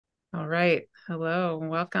All right. Hello.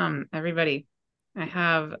 Welcome, everybody. I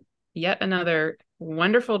have yet another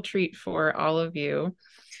wonderful treat for all of you.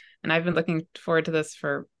 And I've been looking forward to this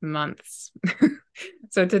for months.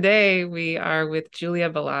 So today we are with Julia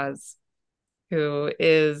Balaz, who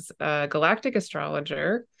is a galactic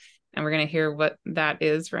astrologer. And we're going to hear what that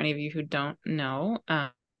is for any of you who don't know.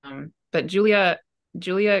 But Julia,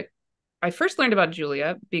 I first learned about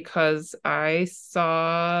Julia because I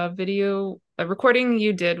saw a recording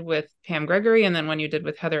you did with Pam Gregory, and then one you did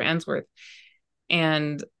with Heather Ensworth,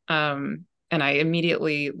 and and I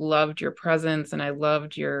immediately loved your presence, and I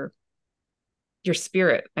loved your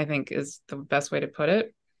spirit, I think is the best way to put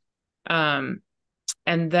it. Um,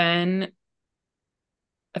 and then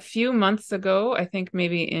a few months ago, I think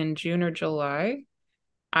maybe in June or July,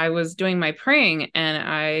 I was doing my praying and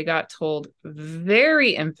I got told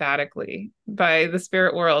very emphatically by the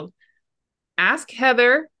spirit world, ask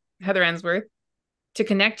Heather Ensworth, to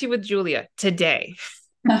connect you with Julia today.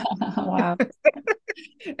 Wow.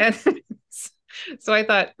 And so I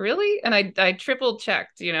thought, really? And I triple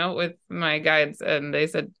checked, with my guides, and they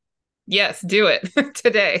said, yes, do it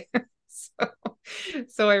today. So,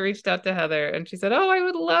 so I reached out to Heather and she said, oh, I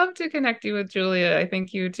would love to connect you with Julia. I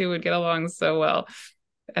think you two would get along so well.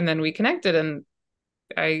 And then we connected and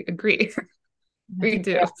I agree. We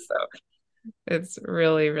do. Yeah. So it's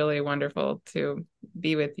really, really wonderful to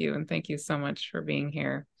be with you. And thank you so much for being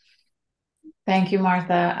here. Thank you,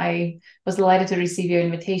 Martha. I was delighted to receive your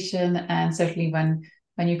invitation, and certainly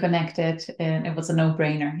when you connected, and it was a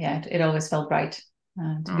no-brainer. Yeah, it always felt right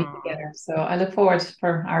to be Oh, together. So I look forward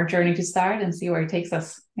for our journey to start and see where it takes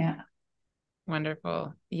us. Yeah.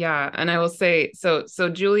 wonderful. Yeah. And I will say, so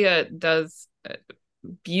Julia does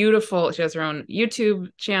beautiful, she has her own YouTube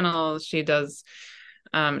channel. She's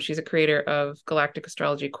a creator of Galactic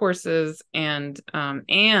Astrology courses, and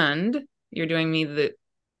you're doing me the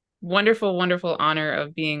wonderful, wonderful honor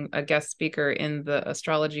of being a guest speaker in the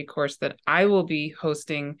astrology course that I will be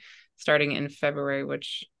hosting starting in February,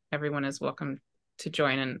 which everyone is welcome to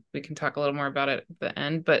join, and we can talk a little more about it at the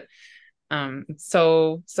end. But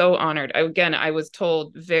so honored. I was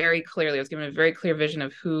told very clearly, I was given a very clear vision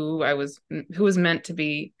of who was meant to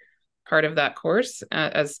be part of that course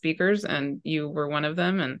as speakers, and you were one of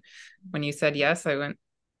them. And when you said yes, I went,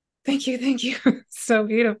 thank you. So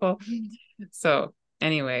beautiful. So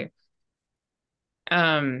anyway,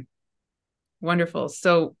 um wonderful.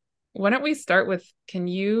 So why don't we start with, can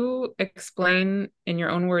you explain in your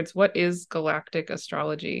own words what is galactic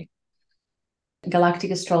astrology? Galactic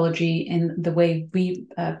astrology, in the way we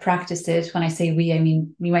practice it, when I say we, I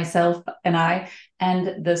mean me, myself, and I,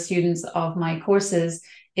 and the students of my courses,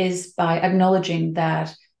 is by acknowledging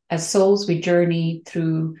that as souls, we journey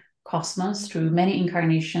through cosmos, through many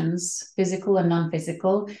incarnations, physical and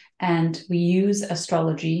non-physical, and we use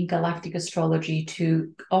astrology, galactic astrology,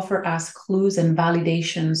 to offer us clues and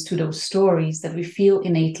validations to those stories that we feel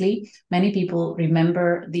innately. Many people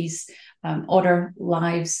remember these other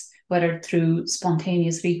lives, whether through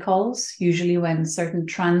spontaneous recalls, usually when certain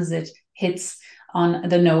transit hits on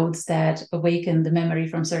the nodes that awaken the memory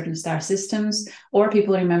from certain star systems, or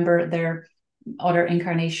people remember their other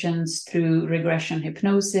incarnations through regression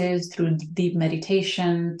hypnosis, through deep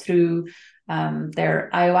meditation, through their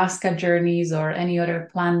ayahuasca journeys or any other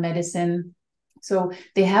plant medicine. So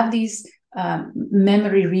they have these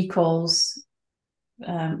memory recalls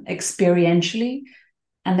experientially.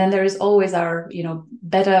 And then there is always our,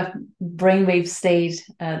 beta brainwave state,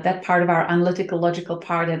 that part of our analytical, logical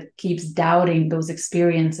part that keeps doubting those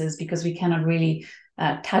experiences because we cannot really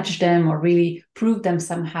touch them or really prove them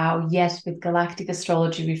somehow. Yet with galactic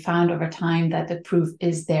astrology, we found over time that the proof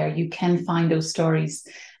is there. You can find those stories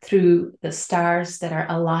through the stars that are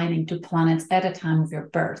aligning to planets at a time of your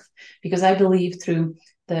birth. Because I believe through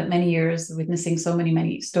the many years witnessing so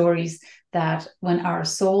many stories that when our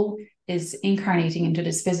soul is incarnating into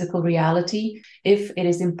this physical reality, if it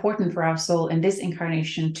is important for our soul in this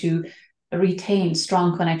incarnation to retain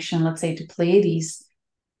strong connection, let's say to Pleiades,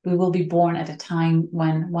 we will be born at a time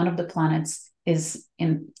when one of the planets is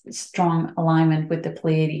in strong alignment with the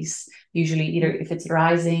Pleiades, usually either if it's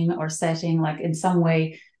rising or setting, like in some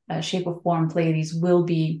way, shape or form, Pleiades will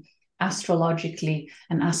be astrologically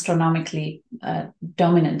and astronomically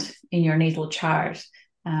dominant in your natal chart.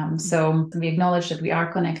 So we acknowledge that we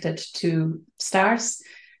are connected to stars.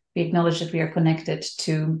 We acknowledge that we are connected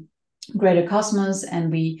to greater cosmos,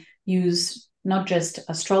 and we use not just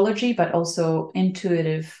astrology, but also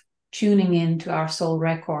intuitive tuning into our soul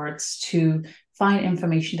records to find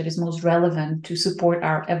information that is most relevant to support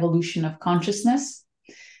our evolution of consciousness.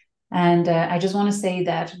 And I just want to say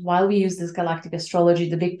that while we use this galactic astrology,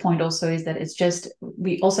 the big point also is that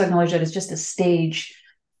we also acknowledge that it's just a stage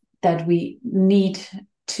that we need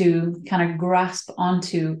to kind of grasp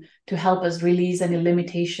onto to help us release any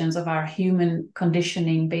limitations of our human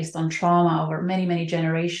conditioning based on trauma over many, many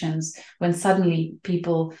generations, when suddenly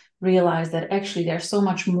people realize that actually they're so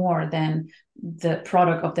much more than the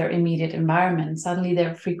product of their immediate environment. Suddenly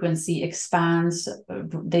their frequency expands.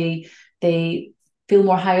 They feel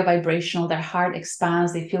more higher vibrational, their heart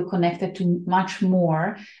expands, they feel connected to much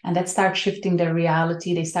more, and that starts shifting their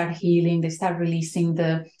reality. They start healing, they start releasing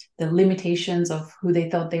the limitations of who they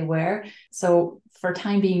thought they were. So for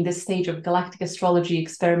time being, this stage of galactic astrology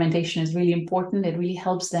experimentation is really important. It really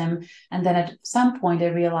helps them. And then at some point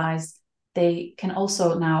they realize they can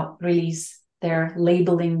also now release their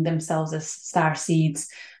labeling themselves as star seeds,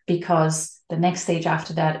 because the next stage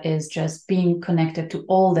after that is just being connected to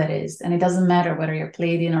all that is. And it doesn't matter whether you're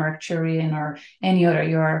Pleiadian or Arcturian or any other,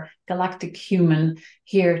 you're galactic human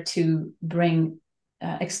here to bring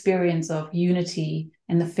experience of unity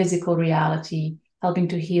in the physical reality, helping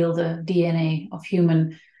to heal the DNA of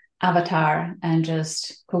human avatar and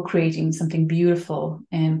just co-creating something beautiful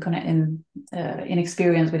in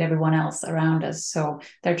experience with everyone else around us. So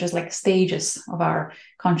they're just like stages of our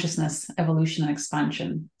consciousness evolution and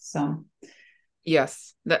expansion. So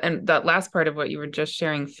Yes. And that last part of what you were just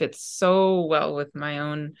sharing fits so well with my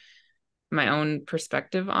own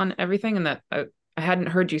perspective on everything. And that I hadn't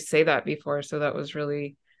heard you say that before. So that was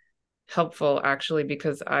really helpful, actually,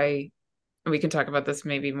 because we can talk about this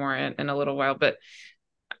maybe more in a little while, but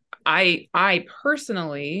I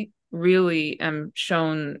personally really am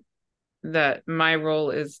shown that my role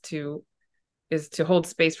is to hold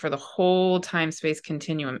space for the whole time space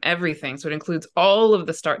continuum, everything. So it includes all of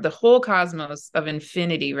the whole cosmos of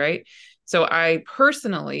infinity, right? So I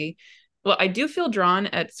personally, well, I do feel drawn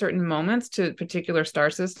at certain moments to particular star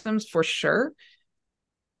systems for sure,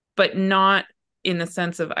 but not in the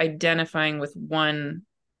sense of identifying with one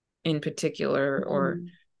in particular. Or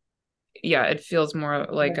yeah, it feels more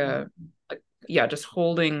like just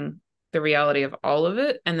holding the reality of all of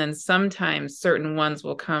it. And then sometimes certain ones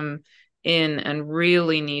will come in and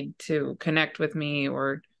really need to connect with me,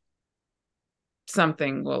 or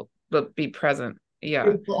something will be present. Yeah.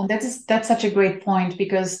 Beautiful. And that's such a great point,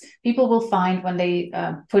 because people will find when they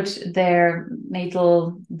put their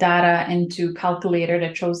natal data into calculator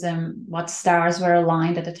that shows them what stars were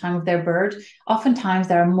aligned at the time of their birth. Oftentimes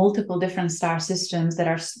there are multiple different star systems that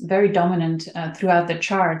are very dominant throughout the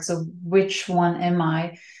chart. So which one am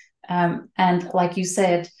I? And like you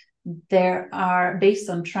said, there are, based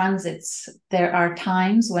on transits, there are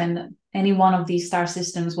times when any one of these star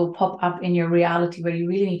systems will pop up in your reality where you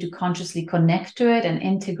really need to consciously connect to it and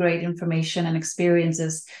integrate information and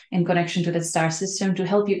experiences in connection to the star system to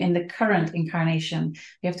help you in the current incarnation.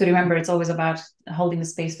 You have to remember it's always about holding the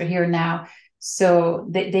space for here and now. So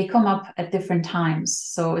they come up at different times.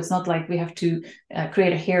 So it's not like we have to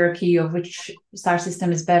create a hierarchy of which star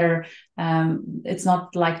system is better. It's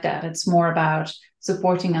not like that. It's more about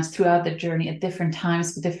supporting us throughout the journey at different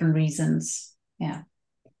times for different reasons. Yeah.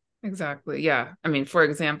 Exactly. Yeah. I mean, for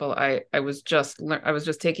example, I was just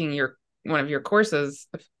taking one of your courses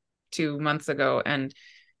 2 months ago, and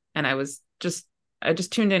I just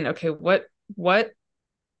tuned in. Okay, what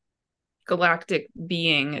galactic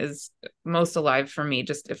being is most alive for me,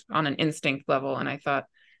 just if on an instinct level? And I thought,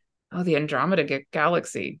 oh, the Andromeda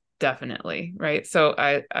galaxy, definitely, right? So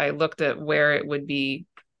I looked at where it would be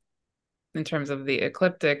in terms of the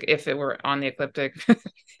ecliptic, if it were on the ecliptic.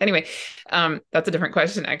 Anyway, that's a different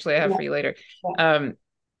question, actually, I have for you later. And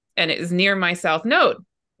it is near my south node.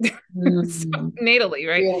 So natally,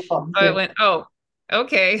 right? Beautiful. So I went, oh,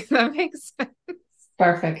 okay, that makes sense.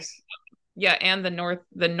 Perfect. Yeah, and the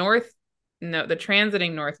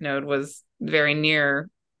transiting north node was very near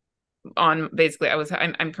on, basically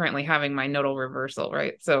I'm currently having my nodal reversal,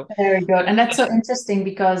 right? So very good. And that's so interesting,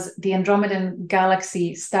 because the Andromedan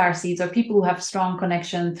galaxy star seeds, or people who have strong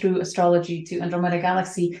connection through astrology to Andromeda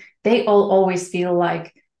galaxy, they all always feel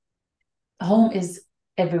like home is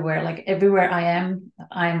everywhere. Like everywhere I am,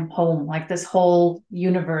 I'm home. Like this whole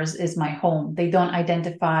universe is my home. They don't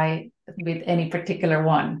identify with any particular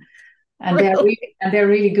one. And really? they're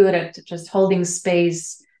really good at just holding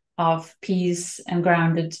space of peace and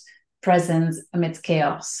grounded presence amidst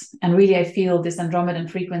chaos. And really, I feel this Andromedan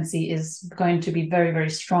frequency is going to be very, very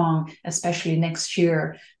strong, especially next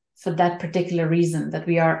year, for that particular reason, that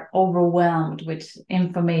we are overwhelmed with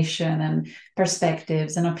information and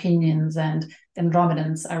perspectives and opinions, and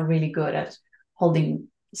Andromedans are really good at holding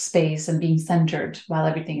space and being centered while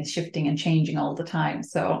everything is shifting and changing all the time.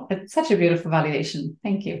 So it's such a beautiful validation.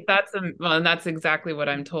 Thank you. Well, and that's exactly what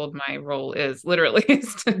I'm told my role is, literally,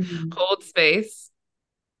 is to Mm. hold space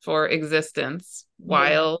for existence Yeah,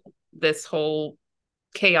 while this whole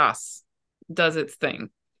chaos does its thing.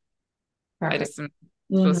 I perfect. just am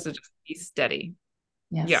Mhm. supposed to just be steady.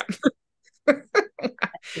 Yeah. Yes.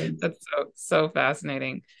 Excellent. That's so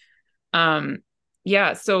fascinating. Um,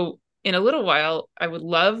 yeah, so in a little while, I would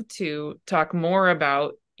love to talk more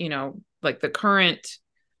about, like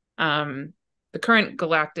um the current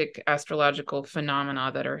galactic astrological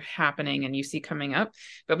phenomena that are happening and you see coming up.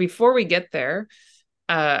 But before we get there,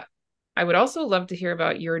 uh I would also love to hear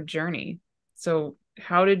about your journey. So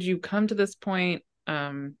how did you come to this point?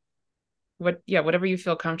 Whatever you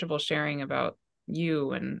feel comfortable sharing about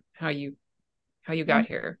you and how you got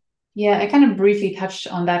here. Yeah, I kind of briefly touched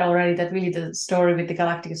on that already, that really the story with the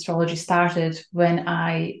galactic astrology started when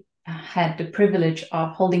I had the privilege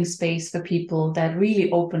of holding space for people that really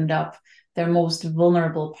opened up their most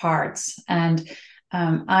vulnerable parts. And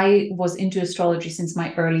I was into astrology since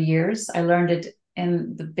my early years. I learned it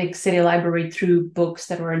in the big city library through books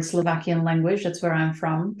that were in Slovakian language. That's where I'm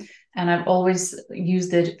from. And I've always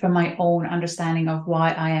used it for my own understanding of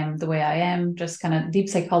why I am the way I am, just kind of deep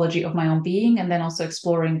psychology of my own being, and then also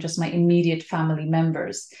exploring just my immediate family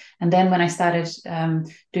members. And then when I started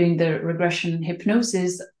doing the regression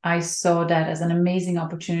hypnosis, I saw that as an amazing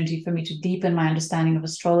opportunity for me to deepen my understanding of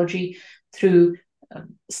astrology through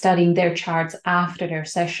studying their charts after their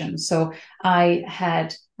sessions. So I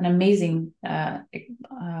had an amazing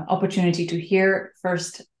opportunity to hear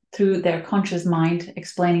first through their conscious mind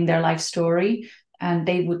explaining their life story, and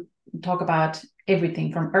they would talk about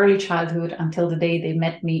everything from early childhood until the day they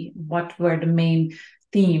met me, what were the main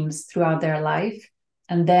themes throughout their life.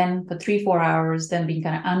 And then for 3 4 hours, then being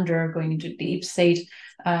kind of under going into deep state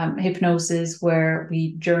hypnosis, where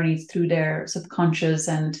we journeyed through their subconscious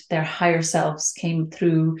and their higher selves came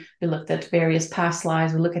through. We looked at various past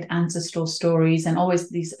lives, we look at ancestral stories, and always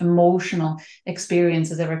these emotional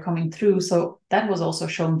experiences that were coming through. So that was also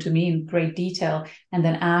shown to me in great detail. And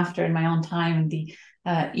then after, in my own time, in the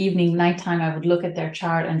evening, nighttime, I would look at their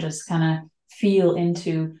chart and just kind of feel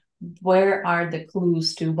into where are the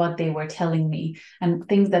clues to what they were telling me. And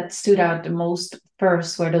things that stood out the most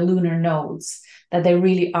first were the lunar nodes, that they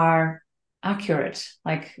really are accurate.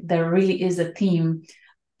 Like there really is a theme.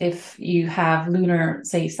 If you have lunar,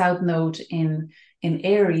 say, south node in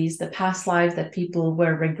Aries, the past lives that people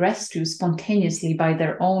were regressed to spontaneously by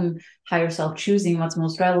their own higher self choosing what's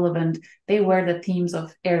most relevant, they were the themes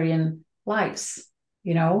of Aryan lives,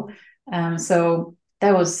 you know? So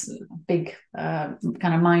that was a big kind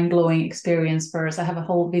of mind-blowing experience for us. I have a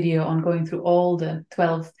whole video on going through all the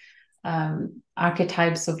 12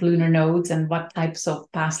 archetypes of lunar nodes and what types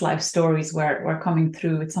of past life stories were coming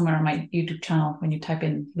through. It's somewhere on my YouTube channel when you type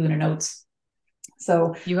in lunar nodes.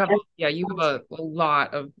 So You have a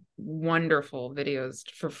lot of wonderful videos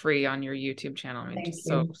for free on your YouTube channel. I mean, thank just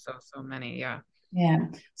you. so many. Yeah. Yeah.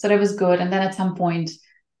 So that was good. And then at some point,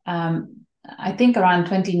 I think around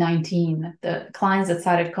 2019, the clients that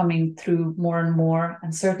started coming through more and more,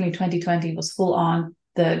 and certainly 2020 was full on,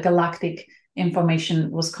 the galactic information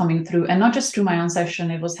was coming through, and not just through my own session,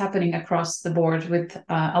 it was happening across the board with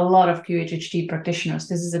a lot of QHHT practitioners.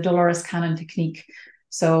 This is a Dolores Cannon technique.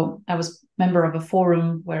 So I was member of a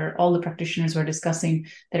forum where all the practitioners were discussing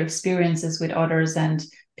their experiences with others, and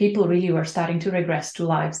people really were starting to regress to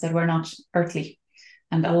lives that were not earthly,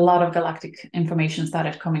 and a lot of galactic information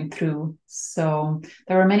started coming through. So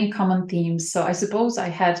there were many common themes. So I suppose I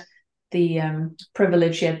had the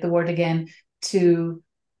privilege, yet the word again, to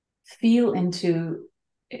feel into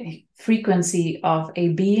a frequency of a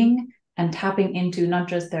being and tapping into not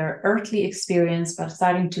just their earthly experience, but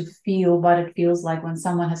starting to feel what it feels like when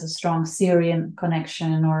someone has a strong Syrian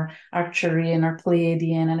connection or Arcturian or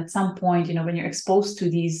Pleiadian. And at some point, when you're exposed to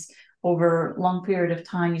these over a long period of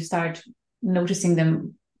time, you start noticing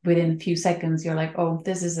them within a few seconds. You're like, oh,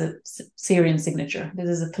 this is a Syrian signature. This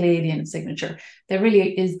is a Pleiadian signature. There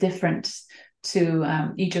really is different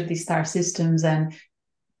to each of these star systems. And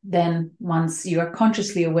then once you are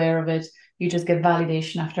consciously aware of it, you just get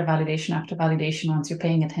validation after validation after validation once you're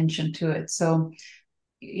paying attention to it. So,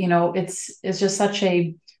 it's just such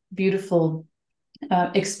a beautiful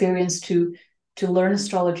experience to learn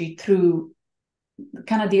astrology through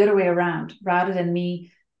kind of the other way around, rather than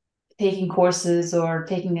me taking courses or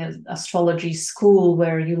taking an astrology school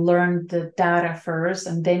where you learn the data first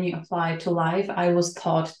and then you apply it to life. I was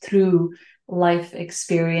taught through life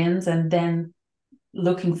experience and then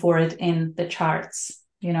looking for it in the charts.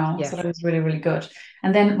 So Yes. that was really, really good.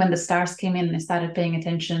 And then when the stars came in, I started paying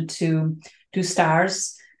attention to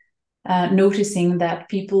stars, noticing that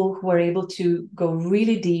people who are able to go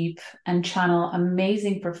really deep and channel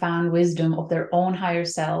amazing, profound wisdom of their own higher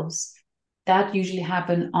selves, that usually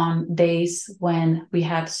happened on days when we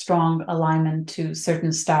had strong alignment to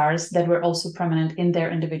certain stars that were also prominent in their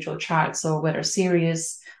individual charts. So whether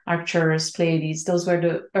Sirius, Arcturus, Pleiades, those were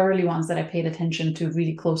the early ones that I paid attention to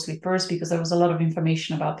really closely first, because there was a lot of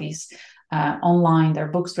information about these online. There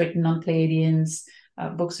are books written on Pleiadians,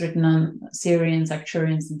 books written on Syrians,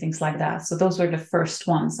 Arcturians, and things like that. So those were the first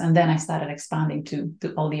ones. And then I started expanding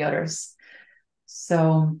to all the others.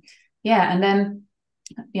 So, yeah. And then,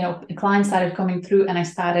 clients started coming through and I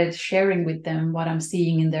started sharing with them what I'm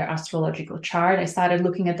seeing in their astrological chart. I started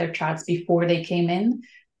looking at their charts before they came in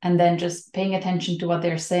and then just paying attention to what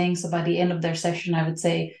they're saying. So by the end of their session, I would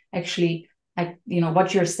say, actually,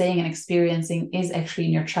 what you're saying and experiencing is actually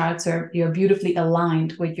in your charts, or you're beautifully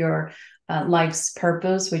aligned with your life's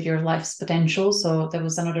purpose, with your life's potential. So there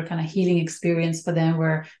was another kind of healing experience for them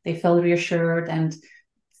where they felt reassured and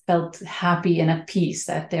felt happy and at peace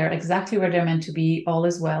that they're exactly where they're meant to be, all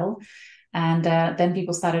is well. And then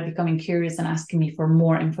people started becoming curious and asking me for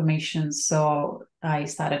more information. So I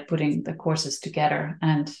started putting the courses together,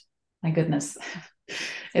 and my goodness,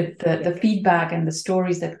 the feedback and the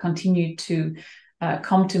stories that continue to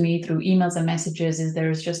come to me through emails and messages is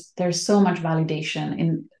there's so much validation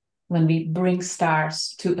in when we bring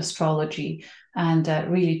stars to astrology, and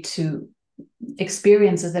really to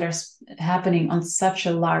experiences that are happening on such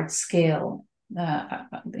a large scale,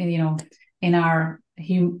 in our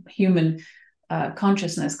human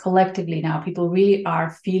consciousness collectively. Now people really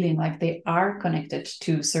are feeling like they are connected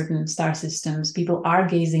to certain star systems. People are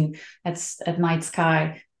gazing at night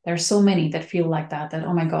sky. There are so many that feel like that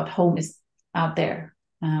oh my God, home is out there.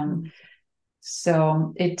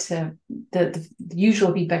 So the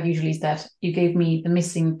usual feedback usually is that you gave me the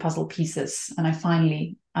missing puzzle pieces, and I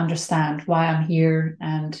finally understand why I'm here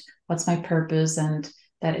and what's my purpose, and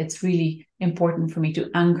that it's really important for me to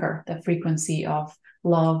anchor the frequency of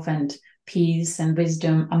love and peace and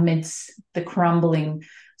wisdom amidst the crumbling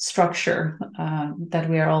structure that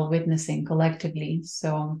we are all witnessing collectively.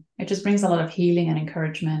 So it just brings a lot of healing and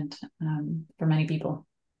encouragement for many people.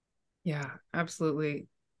 Yeah, absolutely.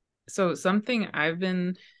 So something I've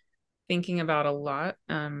been thinking about a lot,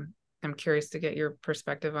 I'm curious to get your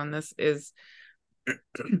perspective on this, is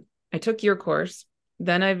I took your course,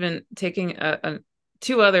 then I've been taking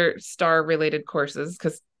two other star related courses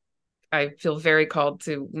because I feel very called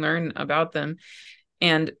to learn about them.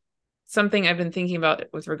 And something I've been thinking about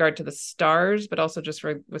with regard to the stars, but also just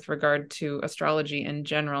with regard to astrology in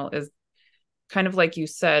general, is kind of like you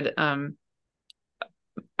said,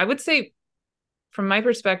 I would say from my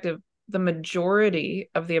perspective, the majority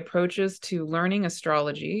of the approaches to learning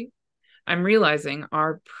astrology, I'm realizing,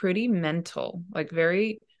 are pretty mental, like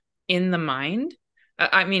very in the mind.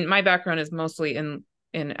 I mean, my background is mostly in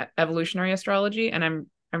evolutionary astrology, and I'm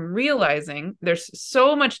realizing there's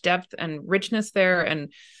so much depth and richness there,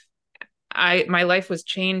 and my life was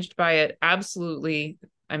changed by it. Absolutely,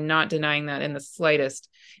 I'm not denying that in the slightest.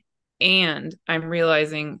 And I'm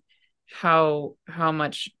realizing how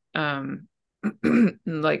much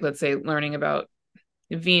like, let's say, learning about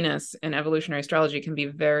Venus and evolutionary astrology can be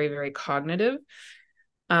very, very cognitive.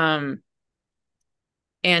 And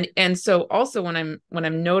so also when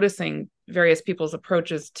I'm noticing various people's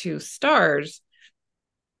approaches to stars,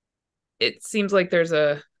 it seems like there's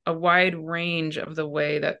a wide range of the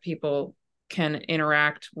way that people can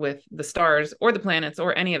interact with the stars or the planets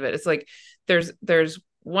or any of it. It's like there's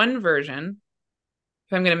one version,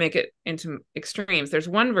 if I'm going to make it into extremes, there's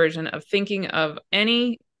one version of thinking of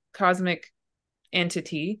any cosmic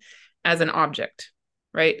entity as an object,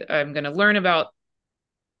 right? I'm going to learn about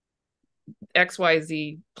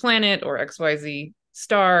XYZ planet or XYZ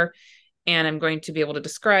star, and I'm going to be able to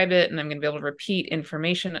describe it, and I'm going to be able to repeat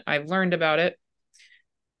information I've learned about it,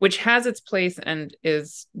 which has its place and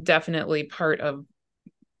is definitely part of,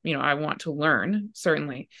 I want to learn,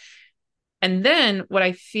 certainly. And then what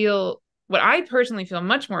I personally feel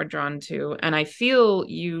much more drawn to, and I feel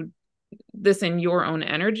this in your own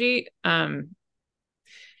energy,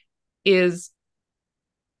 is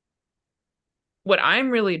what I'm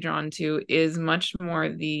really drawn to is much more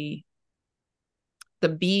the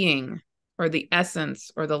being or the essence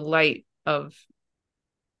or the light of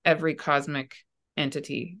every cosmic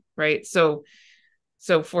entity, right? So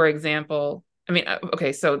for example, I mean,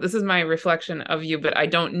 okay, so this is my reflection of you, but I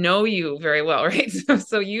don't know you very well, right?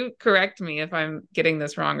 So you correct me if I'm getting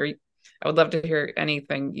this wrong, or I would love to hear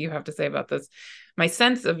anything you have to say about this. My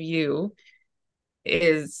sense of you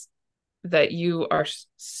is that you are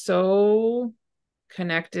so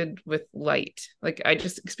connected with light. Like I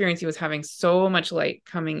just experienced you as having so much light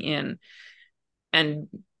coming in, and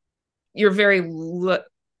you're very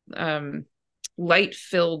light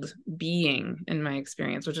filled being in my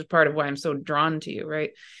experience, which is part of why I'm so drawn to you,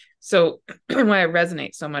 right? So why I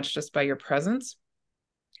resonate so much just by your presence.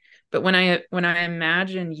 But when I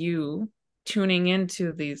imagine you tuning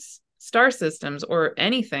into these star systems or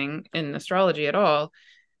anything in astrology at all,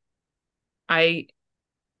 I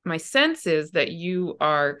my sense is that you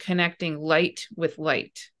are connecting light with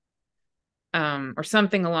light, or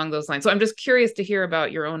something along those lines. So I'm just curious to hear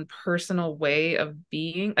about your own personal way of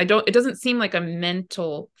being. It doesn't seem like a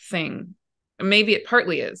mental thing. Maybe it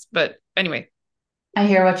partly is, but anyway. I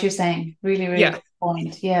hear what you're saying. Really, really Yeah. good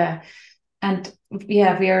point. Yeah. And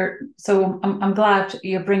yeah, I'm glad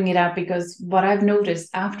you're bringing it up, because what I've noticed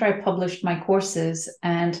after I published my courses,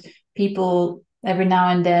 and people every now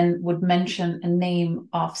and then would mention a name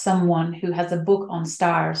of someone who has a book on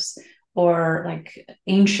stars, or like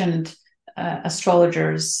ancient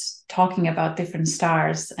astrologers talking about different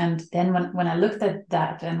stars. And then when I looked at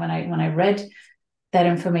that, and when I read that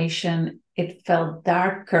information, it felt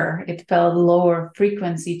darker, it felt lower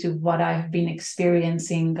frequency to what I've been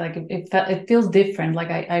experiencing. Like it feels different. Like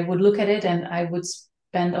I would look at it and I would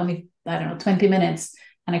spend only, I don't know, 20 minutes,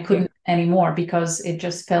 and I Yeah. couldn't anymore, because it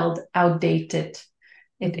just felt outdated.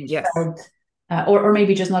 It Yes. felt or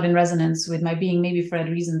maybe just not in resonance with my being, maybe for a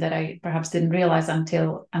reason that I perhaps didn't realize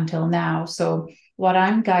until now. So what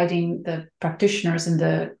I'm guiding the practitioners in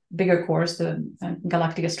the bigger course, the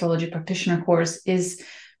Galactic Astrology practitioner course, is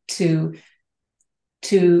to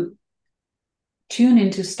tune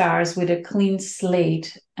into stars with a clean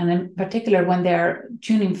slate, and in particular when they're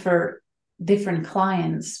tuning for different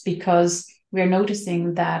clients, because we're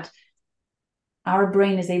noticing that our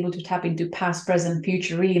brain is able to tap into past, present,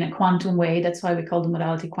 future, really in a quantum way. That's why we call the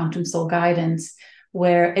modality quantum soul guidance,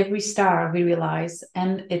 where every star, we realize,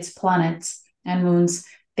 and its planets and moons,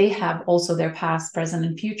 they have also their past, present,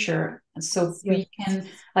 and future. So Yes. we can,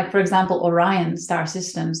 like, for example, Orion star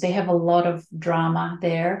systems, they have a lot of drama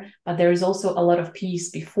there, but there is also a lot of peace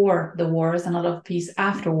before the wars and a lot of peace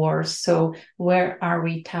after wars. So where are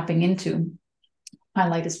we tapping into? My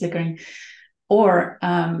light is flickering. Or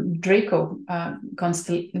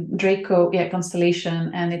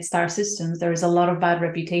constellation and its star systems. There is a lot of bad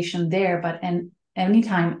reputation there, but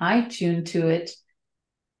anytime I tune to it,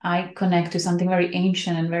 I connect to something very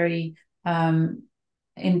ancient and very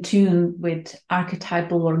in tune with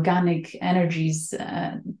archetypal organic energies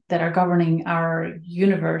that are governing our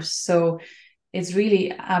universe. So it's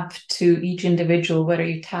really up to each individual whether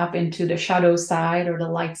you tap into the shadow side or the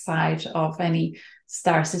light side of any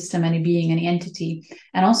star system, any being, any entity.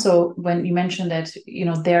 And also, when you mentioned that,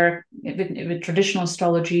 there with traditional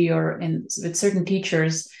astrology or with certain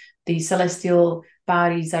teachers, the celestial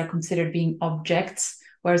bodies are considered being objects.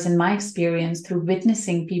 Whereas in my experience, through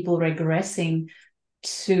witnessing people regressing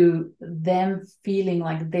to them feeling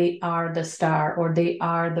like they are the star or they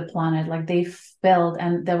are the planet, like they felt,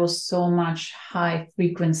 and there was so much high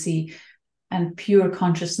frequency and pure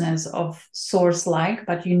consciousness of source like,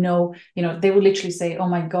 but they would literally say, oh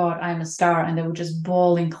my God, I'm a star. And they would just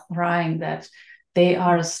bawl and crying that they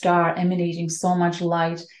are a star emanating so much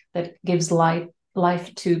light that gives life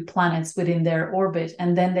to planets within their orbit.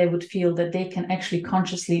 And then they would feel that they can actually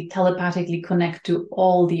consciously, telepathically connect to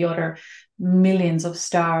all the other millions of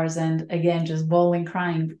stars, and again just bawling,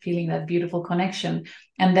 crying, feeling that beautiful connection.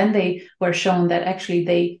 And then they were shown that actually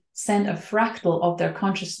they sent a fractal of their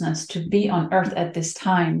consciousness to be on Earth at this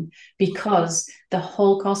time, because the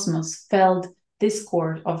whole cosmos felt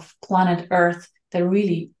discord of planet Earth that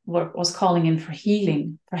really was calling in for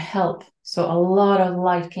healing, for help. So a lot of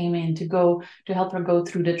light came in to help her go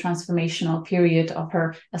through the transformational period of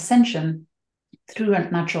her ascension through a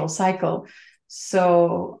natural cycle.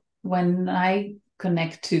 So when I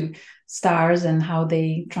connect to stars and how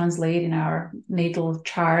they translate in our natal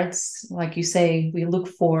charts, like you say, we look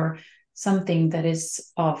for something that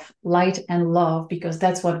is of light and love, because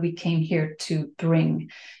that's what we came here to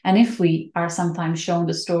bring. And if we are sometimes shown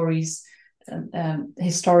the stories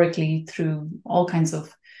historically through all kinds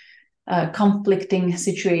of conflicting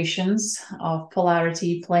situations of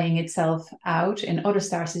polarity playing itself out in other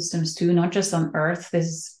star systems too, not just on Earth. This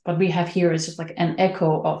is what we have here is just like an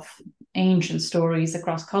echo of ancient stories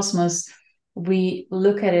across cosmos. We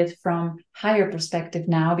look at it from higher perspective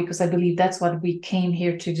now, because I believe that's what we came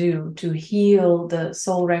here to do, to heal the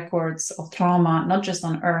soul records of trauma, not just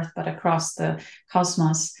on Earth, but across the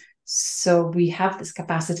cosmos. So we have this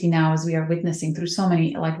capacity now, as we are witnessing through so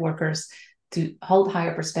many light workers, to hold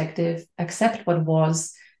higher perspective, accept what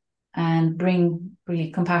was, and bring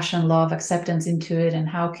really compassion, love, acceptance into it. And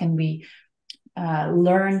how can we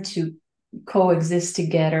learn to coexist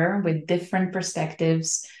together with different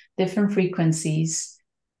perspectives, different frequencies,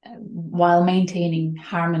 while maintaining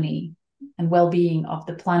harmony and well-being of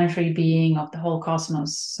the planetary being of the whole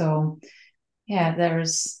cosmos. So yeah,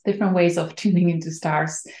 there's different ways of tuning into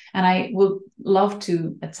stars. And I would love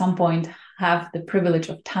to, at some point, have the privilege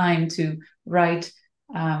of time to write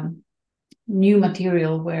new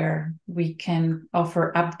material where we can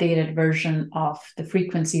offer updated version of the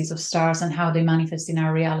frequencies of stars and how they manifest in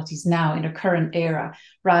our realities now in the current era,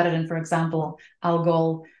 rather than, for example,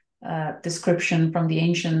 Algol description from the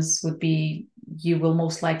ancients would be, you will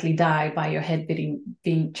most likely die by your head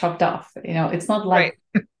being chopped off. It's not like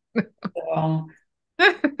Right. um,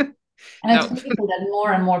 and it's No. beautiful that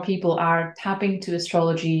more and more people are tapping to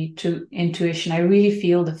astrology, to intuition. I really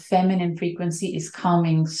feel the feminine frequency is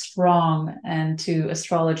coming strong and to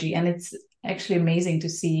astrology. And it's actually amazing to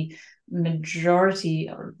see majority,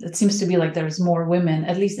 or it seems to be like there's more women,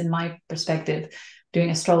 at least in my perspective, doing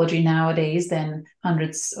astrology nowadays than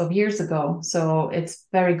hundreds of years ago. So it's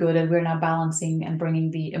very good that we're now balancing and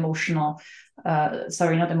bringing the emotional,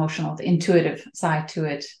 not emotional, the intuitive side to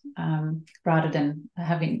it, rather than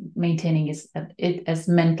maintaining it as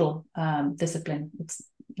mental discipline.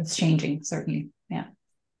 It's changing, certainly. Yeah.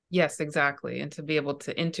 Yes, exactly. And to be able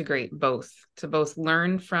to integrate both, to both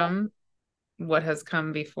learn from what has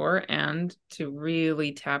come before and to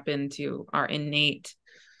really tap into our innate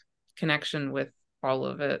connection with all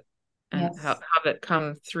of it and Yes. have it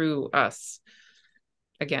come through us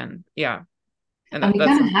again. Yeah. And And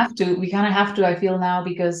that's we kind of have to, I feel now,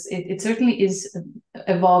 because it certainly is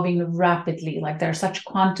evolving rapidly. Like there are such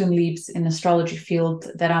quantum leaps in astrology field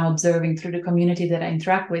that I'm observing through the community that I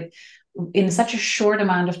interact with. In such a short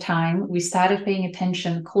amount of time, we started paying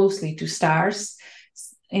attention closely to stars.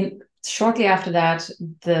 Shortly after that,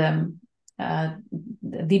 the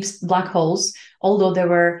deep black holes, although there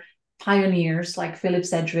were pioneers like Philip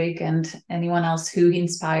Sedgwick and anyone else who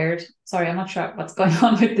inspired. Sorry, I'm not sure what's going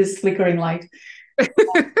on with this flickering light.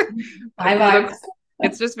 High vibes.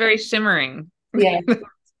 it's just very shimmering. Yeah.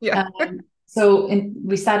 Yeah. So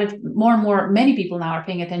we started more and more, many people now are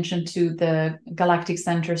paying attention to the galactic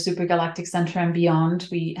center, super galactic center and beyond.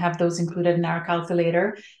 We have those included in our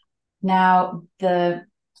calculator. Now, the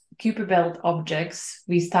Kuiper belt objects,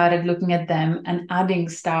 we started looking at them and adding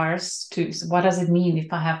stars to, so what does it mean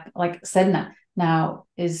if I have, like Sedna now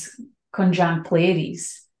is conjunct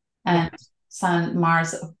Pleiades and Yeah. Sun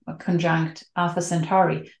Mars conjunct Alpha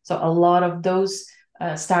Centauri. So a lot of those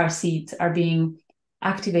star seeds are being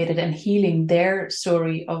activated and healing their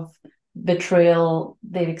story of betrayal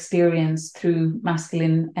they've experienced through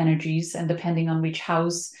masculine energies. And depending on which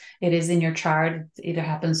house it is in your chart, it either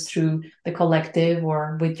happens through the collective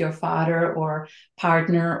or with your father or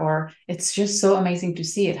partner, or it's just so amazing to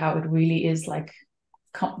see it, how it really is like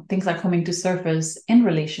things are coming to surface in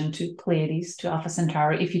relation to Pleiades, to Alpha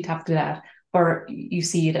Centauri, if you tap to that, or you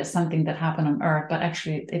see it as something that happened on Earth, but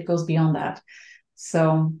actually it goes beyond that.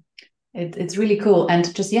 So it's really cool.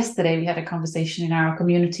 And just yesterday, we had a conversation in our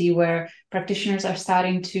community where practitioners are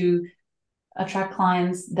starting to attract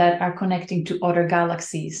clients that are connecting to other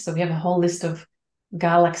galaxies. So we have a whole list of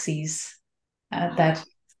galaxies that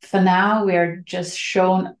for now we are just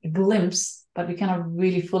shown a glimpse, but we cannot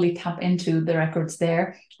really fully tap into the records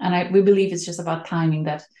there. And we believe it's just about timing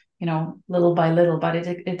that, little by little, but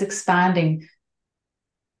it's expanding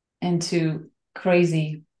into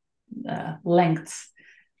crazy lengths.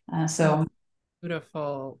 So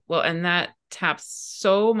Beautiful. Well, and that taps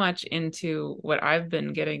so much into what I've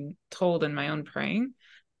been getting told in my own praying.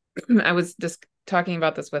 I was just talking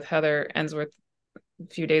about this with Heather Ensworth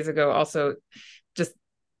a few days ago. Also, just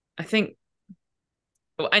I think,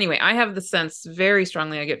 well, anyway, I have the sense very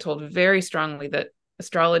strongly, I get told very strongly that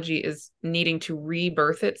astrology is needing to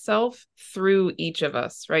rebirth itself through each of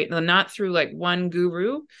us, right? Not through like one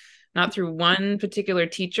guru, not through one particular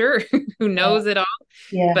teacher who knows it all,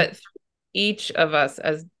 yeah. but each of us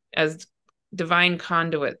as divine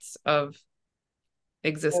conduits of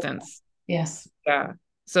existence. Yes. Yeah.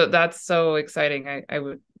 So that's so exciting. I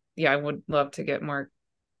would love to get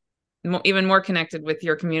even more connected with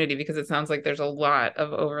your community, because it sounds like there's a lot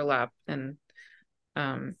of overlap and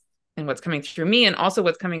what's coming through me, and also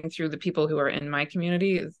what's coming through the people who are in my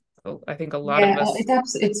community is I think a lot of Yeah,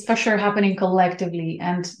 us. it's for sure happening collectively,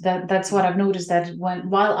 and that's what I've noticed, that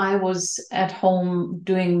while I was at home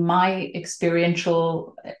doing my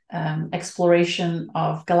experiential exploration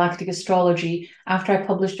of galactic astrology, after I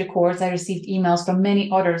published a course, I received emails from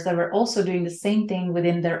many others that were also doing the same thing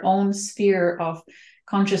within their own sphere of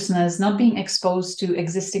consciousness, not being exposed to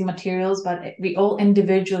existing materials, but we all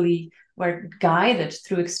individually were guided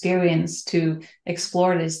through experience to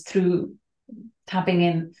explore this through tapping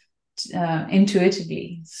in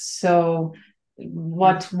intuitively. So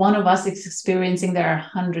what one of us is experiencing, there are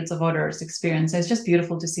hundreds of others experiencing. It's just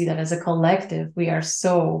beautiful to see that as a collective, we are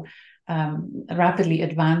so rapidly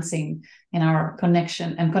advancing in our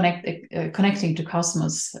connection and connecting to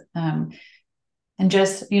cosmos. And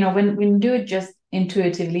just, when we do it just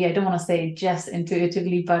intuitively, I don't want to say just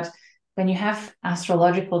intuitively, but when you have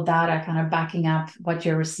astrological data kind of backing up what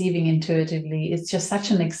you're receiving intuitively, it's just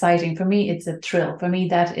such an exciting, for me, it's a thrill. For me,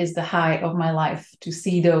 that is the high of my life, to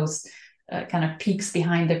see those kind of peeks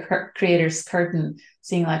behind the creator's curtain,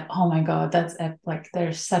 seeing like, oh my God, that's like,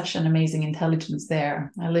 there's such an amazing intelligence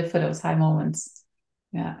there. I live for those high moments.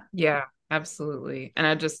 Yeah. Yeah, absolutely. And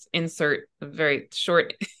I just insert a very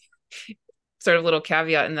short sort of little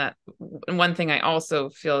caveat in that one thing I also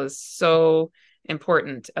feel is so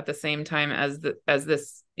important at the same time as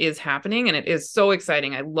this is happening, and it is so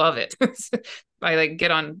exciting. I love it. I like get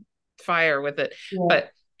on fire with it. Yeah. But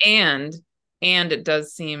and it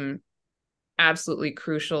does seem absolutely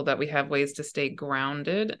crucial that we have ways to stay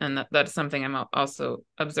grounded, and that's something I'm also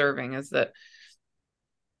observing, is that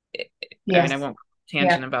I Yes. mean, I won't Yeah.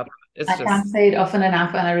 tangent about that. It's I can't just say it often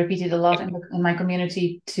enough, and I repeat it a lot in my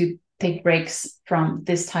community, to take breaks from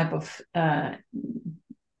this type of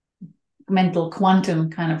mental quantum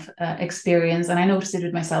kind of experience. And I notice it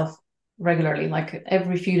with myself regularly. Like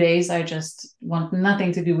every few days, I just want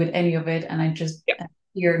nothing to do with any of it, and I just yeah,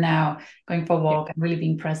 here now, going for a yeah, walk and really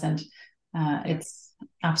being present. yeah. It's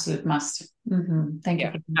absolute must. Thank you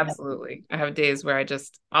Yeah, for doing that. absolutely. I have days where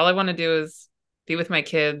all I want to do is be with my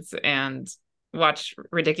kids and watch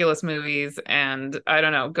ridiculous movies and I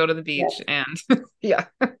don't know, go to the beach Yes. and yeah,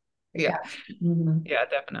 yeah, Yeah. Mm-hmm. yeah,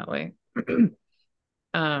 definitely.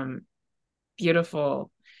 Um,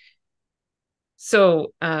 Beautiful.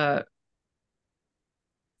 So, okay,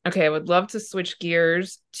 I would love to switch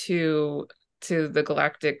gears to the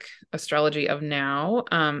galactic astrology of now.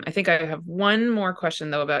 I think I have one more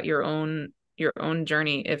question though about your own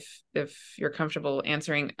journey, if you're comfortable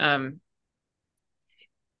answering.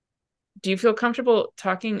 Do you feel comfortable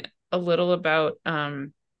talking a little about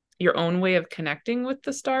your own way of connecting with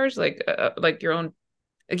the stars, like your own,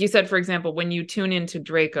 like you said, for example, when you tune into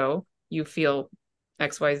Draco, you feel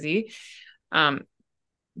XYZ. Um,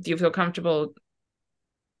 do you feel comfortable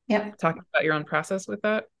Yep. talking about your own process with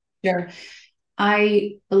that? Sure.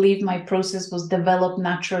 I believe my process was developed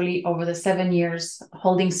naturally over the 7 years,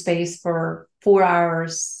 holding space for 4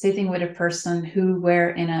 hours, sitting with a person who were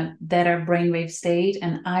in a theta brainwave state,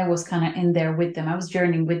 and I was kind of in there with them. I was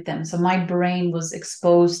journeying with them. So my brain was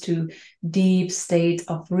exposed to deep state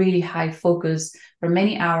of really high focus for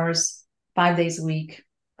many hours, 5 days a week,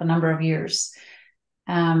 a number of years.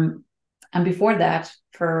 And before that,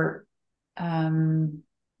 for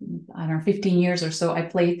I don't know, 15 years or so, I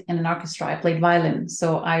played in an orchestra. I played violin.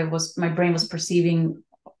 So my brain was perceiving,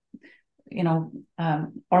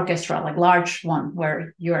 orchestra, like large one,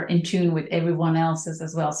 where you're in tune with everyone else's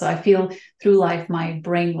as well. So I feel through life, my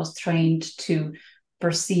brain was trained to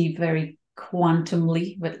perceive very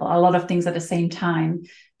quantumly with a lot of things at the same time.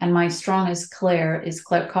 And my strongest clair is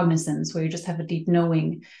claircognizance, where you just have a deep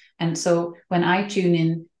knowing. And so when I tune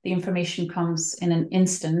in, the information comes in an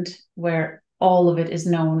instant, where all of it is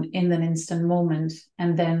known in an instant moment.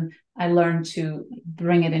 And then I learn to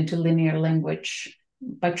bring it into linear language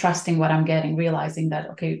by trusting what I'm getting, realizing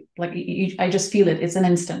that, okay, like I just feel it. It's an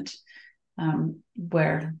instant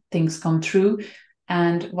where things come through.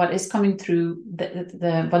 And what is coming through,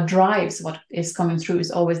 what drives what is coming through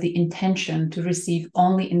is always the intention to receive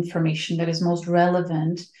only information that is most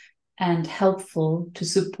relevant and helpful to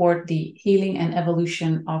support the healing and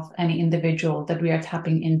evolution of any individual that we are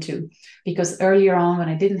tapping into. Because earlier on, when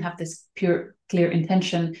I didn't have this pure, clear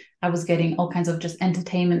intention, I was getting all kinds of just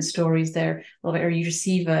entertainment stories there, where you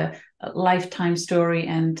receive a lifetime story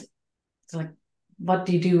and it's like, what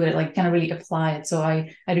do you do with it? Like, kind of really apply it. So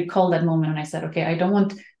I recall that moment when I said, okay, I don't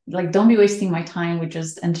want, like, don't be wasting my time with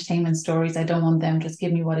just entertainment stories. I don't want them. Just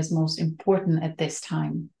give me what is most important at this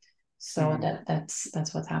time. So that's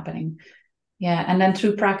what's happening. Yeah. And then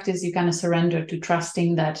through practice, you kind of surrender to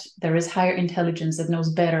trusting that there is higher intelligence that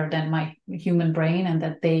knows better than my human brain, and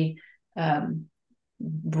that they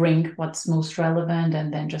bring what's most relevant,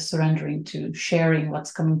 and then just surrendering to sharing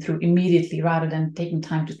what's coming through immediately rather than taking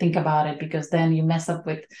time to think about it, because then you mess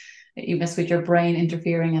with your brain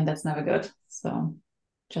interfering, and that's never good. So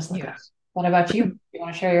just like Yeah. that. What about you? You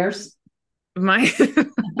want to share yours? My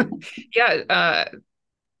yeah,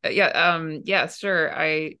 yeah, sure.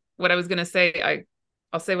 What I was gonna say,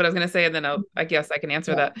 I'll say what I was gonna say and then I guess I can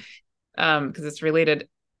answer Yeah. that because it's related.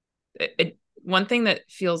 One thing that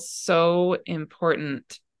feels so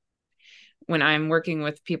important when I'm working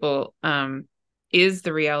with people is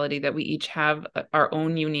the reality that we each have our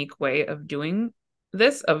own unique way of doing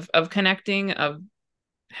this, of connecting, of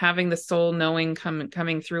having the soul knowing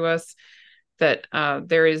coming through us, that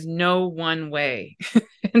there is no one way,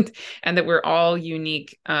 and that we're all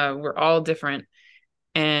unique, we're all different.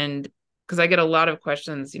 And because I get a lot of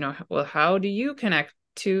questions, well, how do you connect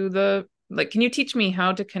to the, like, can you teach me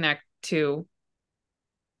how to connect to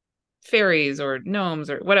fairies or gnomes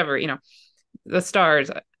or whatever, the stars,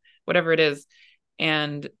 whatever it is.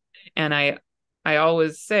 And I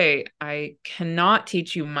always say I cannot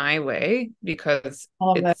teach you my way because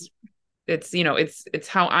All of that. it's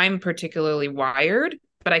how I'm particularly wired,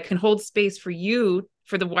 but I can hold space for you,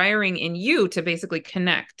 for the wiring in you to basically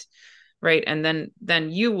connect, right? And then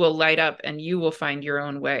you will light up and you will find your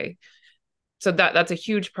own way. So that's a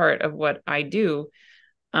huge part of what I do,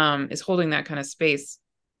 is holding that kind of space.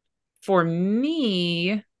 For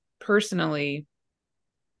me personally,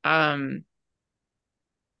 um,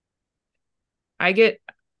 I get,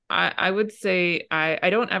 I would say, I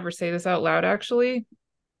don't ever say this out loud actually,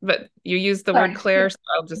 but you use the word Sorry. Claire, so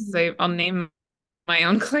I'll just say, I'll name my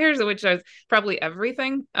own Claire's, which is probably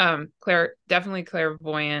everything. Claire, definitely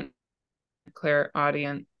clairvoyant,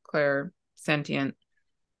 clairaudient, clair sentient,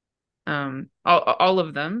 all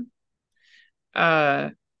of them. Uh,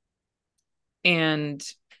 and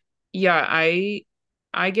yeah,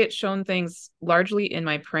 I get shown things largely in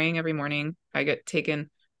my praying every morning. I get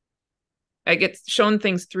shown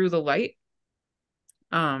things through the light.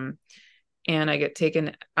 Um, and I get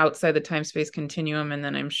taken outside the time space continuum, and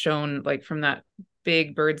then I'm shown, like, from that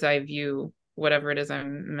big bird's eye view, whatever it is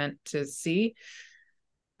I'm meant to see.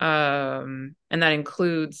 And that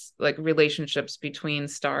includes like relationships between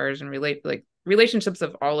stars and relationships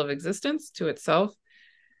of all of existence to itself.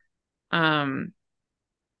 Um,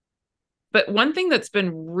 but one thing that's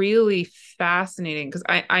been really fascinating, because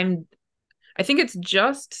I think it's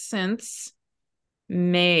just since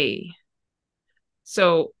May.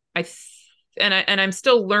 So I'm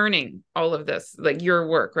still learning all of this, like your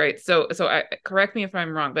work, right? So I correct me if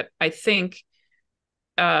I'm wrong, but I think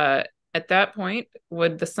uh at that point,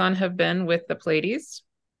 would the sun have been with the Pleiades?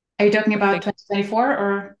 Are you talking I about think 2024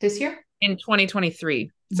 or this year? in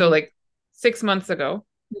 2023. So Mhm. like 6 months ago,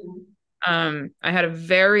 Mhm. I had a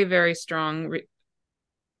very, very strong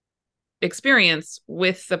experience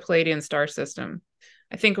with the Pleiadian star system.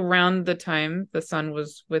 I think around the time the sun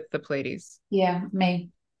was with the Pleiades. Yeah, May.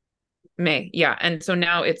 May, yeah. And so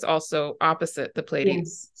now it's also opposite the Pleiades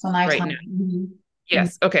Yes. So right now. nighttime. Mhm.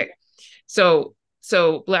 Yes. Okay. So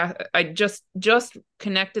I just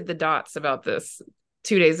connected the dots about this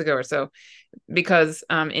 2 days ago or so, because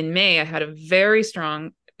in May I had a very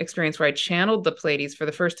strong experience where I channeled the Pleiades for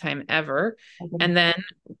the first time ever, Mhm. and then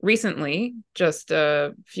recently, just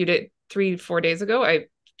a few days, 3 4 days ago, I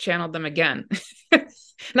channeled them again, and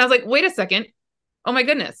I was like, wait a second, oh my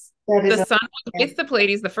goodness, That the is a sun was yeah. with the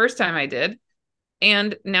Pleiades the first time I did,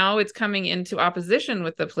 and now it's coming into opposition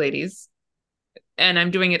with the Pleiades, and I'm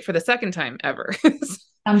doing it for the second time ever.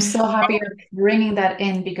 I'm so happy you're bringing that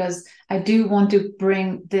in, because I do want to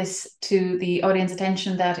bring this to the audience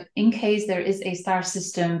attention, that in case there is a star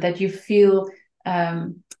system that you feel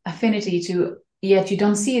affinity to, yet you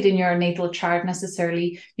don't see it in your natal chart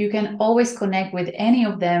necessarily, you can always connect with any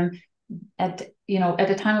of them at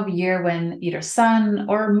a time of year when either sun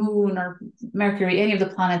or moon or Mercury, any of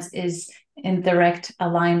the planets, is in direct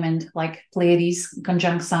alignment, like Pleiades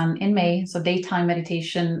conjunct sun in May. So daytime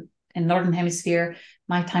meditation in northern hemisphere,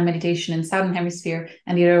 nighttime meditation in southern hemisphere,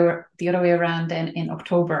 and the other way around in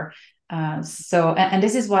October. And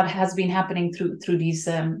this is what has been happening through these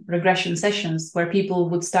regression sessions, where people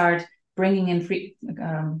would start bringing in free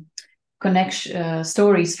connection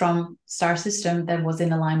stories from star system that was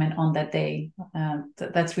in alignment on that day.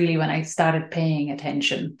 That's really when I started paying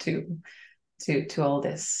attention to all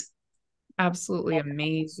this. Absolutely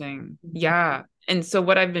amazing. Yeah. And so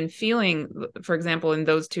what I've been feeling, for example, in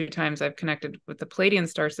those two times I've connected with the Palladian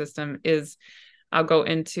star system, is I'll go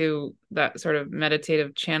into that sort of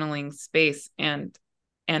meditative channeling space, and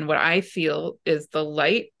what I feel is the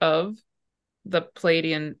light of the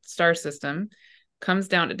Palladian star system comes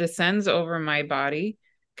down, it descends over my body,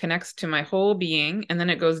 connects to my whole being, and then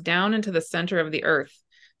it goes down into the center of the earth.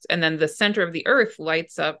 And then the center of the earth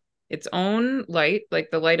lights up its own light, like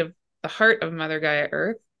the light of the heart of Mother Gaia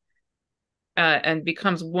Earth, and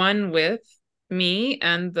becomes one with me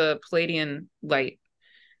and the Palladian light.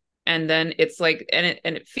 And then it's like, and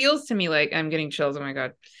it feels to me like, I'm getting chills. Oh my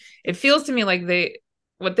God. It feels to me like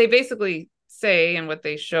what they basically say and what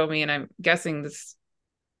they show me, and I'm guessing this,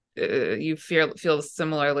 you feel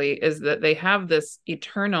similarly, is that they have this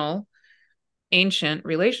eternal ancient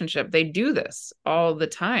relationship. They do this all the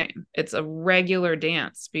time. It's a regular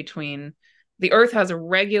dance between, the earth has a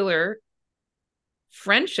regular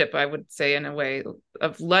friendship, I would say, in a way,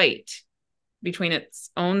 of light between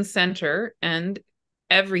its own center and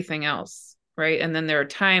everything else, right? And then there are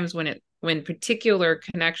times when particular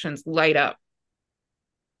connections light up,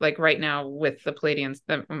 like right now with the Palladians.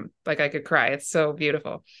 Like I could cry. It's so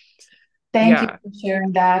beautiful. Thank you Yeah. for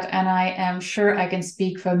sharing that. And I am sure I can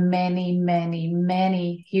speak for many, many,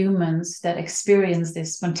 many humans that experience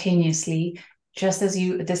this spontaneously, just as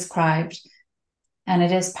you described. And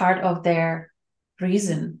it is part of their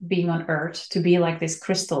reason being on Earth, to be like these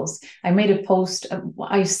crystals. I made a post,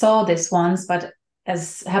 I saw this once, but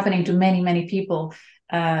as happening to many, many people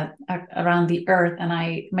around the Earth. And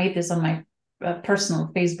I made this on my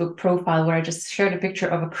personal Facebook profile, where I just shared a picture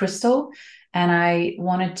of a crystal. And I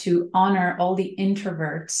wanted to honor all the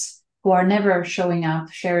introverts who are never showing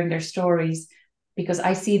up, sharing their stories, because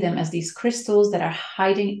I see them as these crystals that are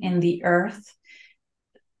hiding in the earth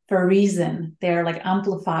for a reason. They're like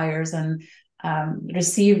amplifiers and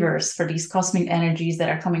receivers for these cosmic energies that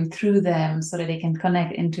are coming through them, so that they can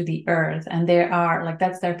connect into the earth. And they are like,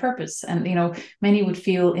 that's their purpose. And, many would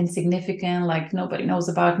feel insignificant, like nobody knows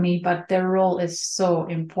about me, but their role is so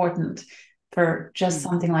important for just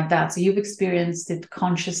something like that. So you've experienced it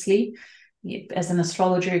consciously. As an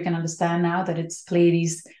astrologer, you can understand now that it's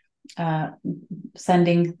Pleiades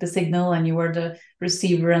sending the signal, and you were the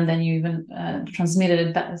receiver, and then you even transmitted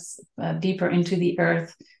it back, deeper into the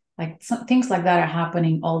earth. Like things like that are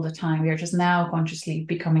happening all the time. We are just now consciously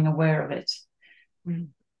becoming aware of it. I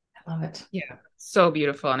love it. Yeah. So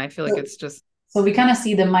beautiful. And I feel like it's just. So we kind of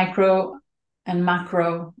see the micro and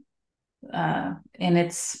macro in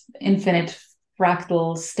its infinite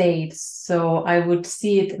fractal state. So I would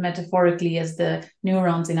see it metaphorically as the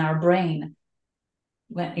neurons in our brain.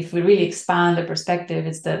 If we really expand the perspective,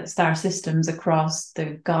 it's the star systems across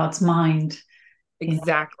the God's mind.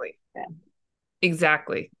 Exactly. Yeah.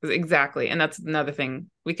 Exactly. And that's another thing.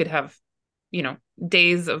 We could have,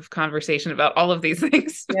 days of conversation about all of these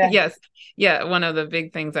things. Yeah. Yes. Yeah. One of the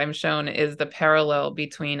big things I'm shown is the parallel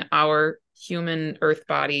between our human earth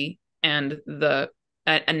body and the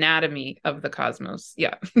anatomy of the cosmos.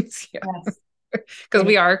 Yeah. Yeah. Because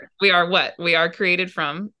we are what? We are created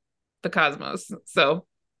from the cosmos. So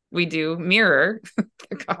we do mirror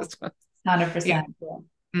the cosmos. 100%. Yeah.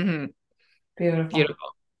 Mm-hmm.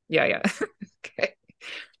 Beautiful. Yeah. Okay.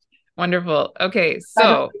 Wonderful. Okay.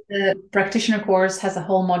 So the practitioner course has a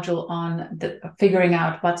whole module on figuring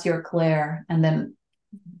out what's your clair, and then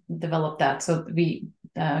develop that. So we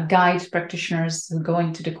guide practitioners who go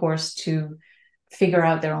into the course to figure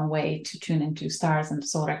out their own way to tune into stars and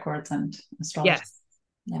soul records and astrology. yes.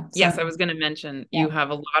 Yeah. Yes, I was going to mention you have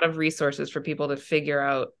a lot of resources for people to figure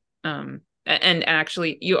out, and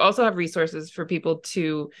actually you also have resources for people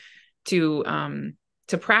to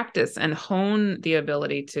practice and hone the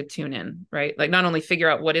ability to tune in, right? Like not only figure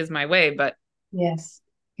out what is my way, but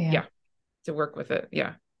to work with it.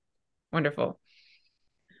 Yeah. Wonderful.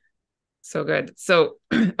 So good. So,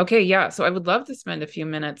 okay. Yeah. So I would love to spend a few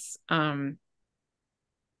minutes,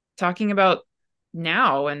 talking about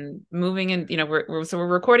now and moving in, we're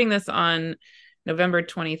recording this on November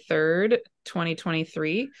 23rd,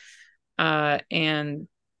 2023. And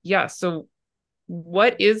yeah, so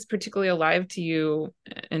what is particularly alive to you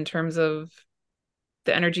in terms of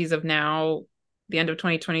the energies of now, the end of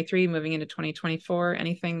 2023, moving into 2024,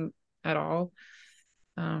 anything at all?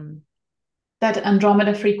 That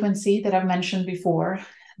Andromeda frequency that I've mentioned before,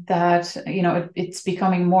 that it's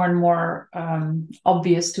becoming more and more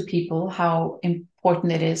obvious to people how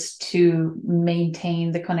important it is to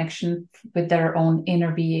maintain the connection with their own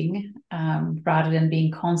inner being, rather than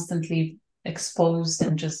being constantly exposed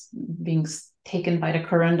and just being taken by the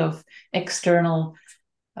current of external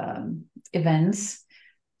events.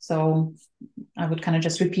 So I would kind of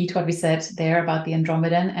just repeat what we said there about the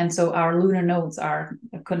Andromedan. And so our lunar nodes are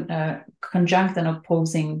conjunct and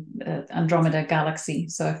opposing Andromeda galaxy.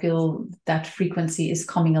 So I feel that frequency is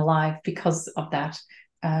coming alive because of that.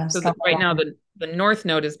 So right now, the the North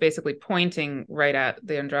Node is basically pointing right at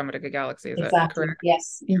the Andromeda Galaxy. Is that Exactly. correct?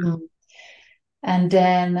 Yes. Mm-hmm. And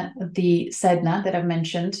then the Sedna that I've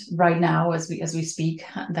mentioned right now, as we speak,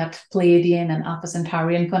 that Pleiadian and Alpha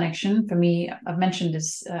Centaurian connection. For me, I've mentioned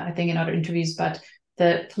this, I think, in other interviews, but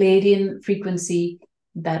the Pleiadian frequency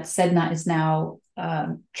that Sedna is now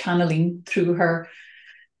channeling through her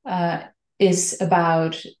is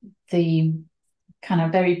about the kind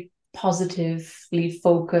of very positively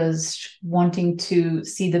focused, wanting to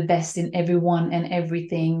see the best in everyone and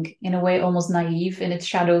everything, in a way almost naive in its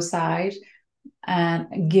shadow side,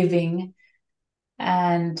 and giving,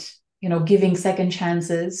 and giving second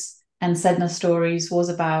chances. And Sedna Stories was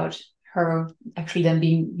about her actually then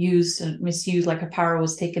being used and misused, like her power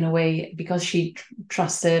was taken away because she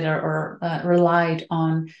trusted or relied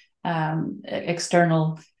on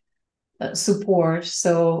external support.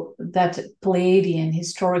 So that Pleiadian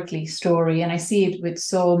historically story, and I see it with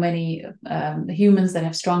so many humans that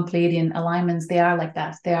have strong Pleiadian alignments, they are like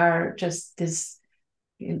that. They are just this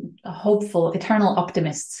hopeful, eternal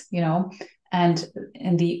optimists, And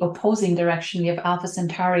in the opposing direction, you have Alpha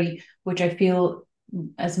Centauri, which I feel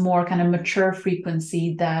as more kind of mature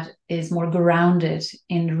frequency that is more grounded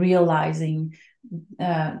in realizing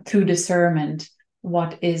through discernment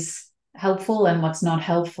what is helpful and what's not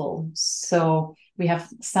helpful. So we have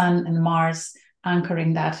Sun and Mars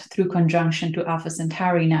anchoring that through conjunction to Alpha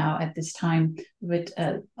Centauri now at this time with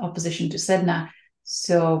opposition to Sedna.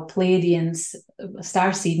 So Pleiadians,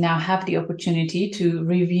 starseed, now have the opportunity to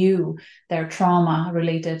review their trauma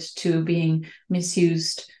related to being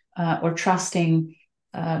misused or trusting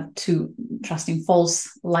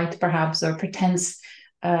false light, perhaps, or pretense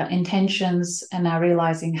intentions, and now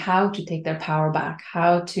realizing how to take their power back,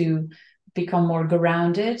 how to become more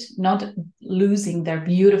grounded, not losing their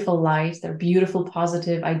beautiful light, their beautiful,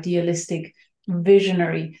 positive, idealistic,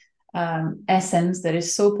 visionary essence that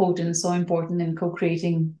is so potent, so important in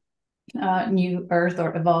co-creating new earth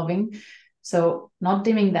or evolving. So not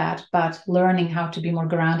dimming that, but learning how to be more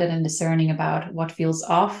grounded and discerning about what feels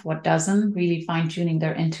off, what doesn't, really fine-tuning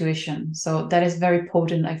their intuition. So that is very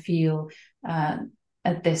potent, I feel,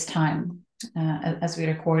 at this time, as we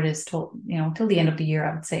record is till the end of the year,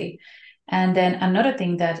 I would say. And then another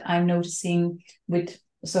thing that I'm noticing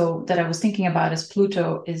that I was thinking about is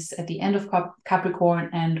Pluto is at the end of Capricorn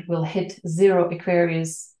and will hit 0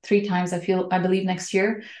 Aquarius 3 times, I believe, next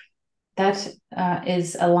year. That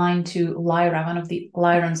is aligned to Lyra, one of the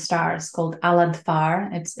Lyran stars called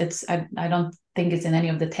Aladfar. I don't think it's in any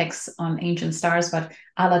of the texts on ancient stars, but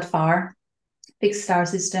Aladfar, fixed star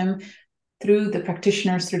system. Through the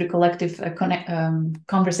practitioners, through the collective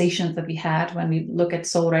conversations that we had, when we look at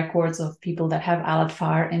soul records of people that have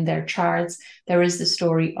Aladfar in their charts, there is the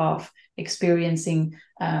story of experiencing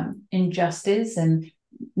injustice and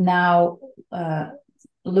now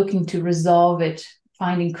looking to resolve it,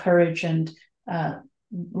 finding courage and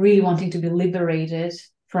really wanting to be liberated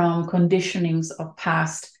from conditionings of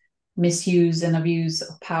past misuse and abuse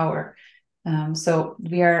of power. So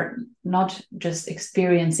we are not just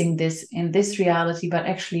experiencing this in this reality, but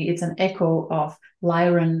actually it's an echo of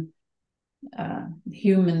Lyran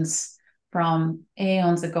humans from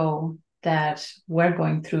aeons ago that were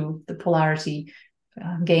going through the polarity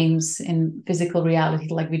games in physical reality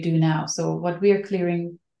like we do now. So what we are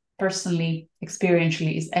clearing personally,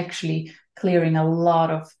 experientially, is actually clearing a lot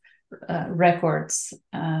of records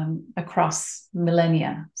across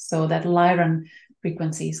millennia. So that Lyran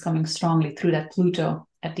frequency is coming strongly through that Pluto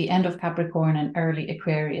at the end of Capricorn and early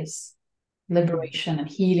Aquarius. Liberation and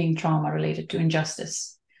healing trauma related to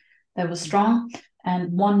injustice. That was strong.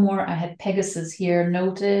 And one more, I had Pegasus here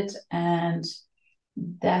noted, and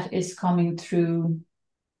that is coming through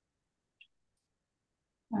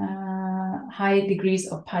high degrees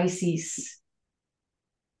of Pisces.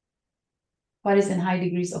 What is in high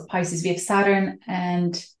degrees of Pisces? We have Saturn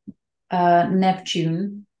and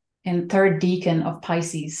Neptune in 3rd decan of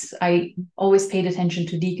Pisces. I always paid attention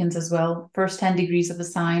to decans as well. First 10 degrees of the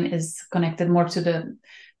sign is connected more to the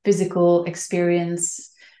physical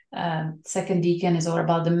experience. Second decan is all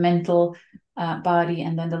about the mental body,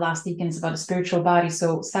 and then the last decan is about the spiritual body.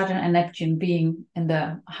 So Saturn and Neptune being in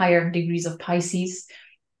the higher degrees of Pisces,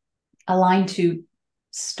 aligned to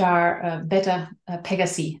star Beta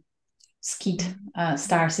Pegasi, Skeet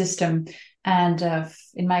star system. And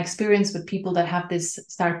in my experience with people that have this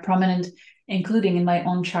star prominent, including in my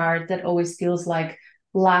own chart, that always feels like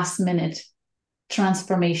last minute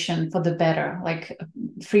transformation for the better, like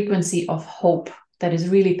frequency of hope that is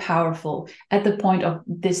really powerful at the point of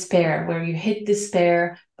despair, where you hit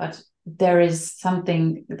despair, but there is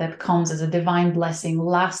something that comes as a divine blessing,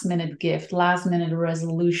 last minute gift, last minute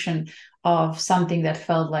resolution of something that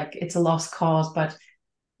felt like it's a lost cause, but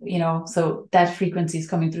so that frequency is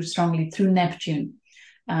coming through strongly through Neptune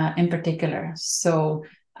in particular. So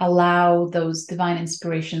allow those divine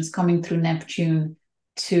inspirations coming through Neptune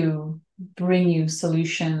to bring you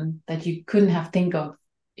solution that you couldn't have think of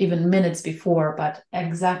even minutes before, but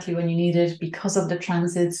exactly when you need it, because of the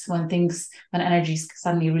transits, when energies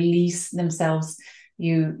suddenly release themselves,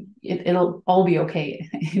 it'll all be okay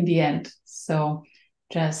in the end. So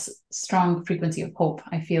just strong frequency of hope,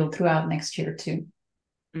 I feel, throughout next year too.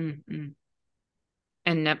 Mm-hmm.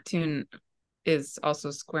 And Neptune is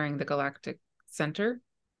also squaring the galactic center.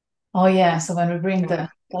 Oh yeah, so when we bring the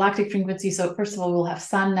galactic frequency, so first of all, we'll have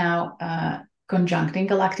Sun now conjuncting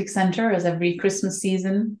galactic center as every Christmas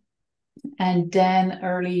season. And then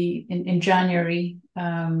early in January,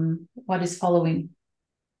 what is following?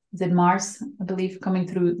 Is it Mars, I believe, coming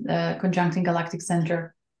through conjuncting galactic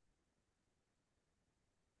center?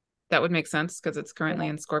 That would make sense because it's currently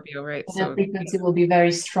in Scorpio, right? That So frequency will be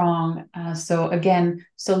very strong. So again,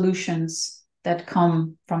 solutions that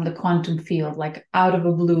come from the quantum field, like out of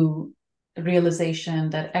a blue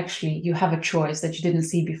realization that actually you have a choice that you didn't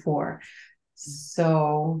see before.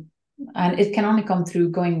 So, and it can only come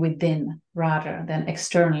through going within rather than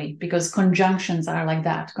externally, because conjunctions are like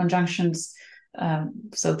that. Conjunctions,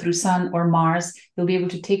 so through Sun or Mars, you'll be able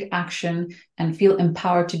to take action and feel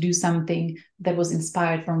empowered to do something that was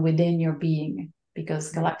inspired from within your being,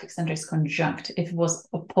 because galactic center is conjunct. If it was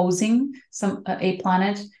opposing a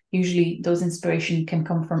planet, usually those inspiration can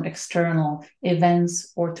come from external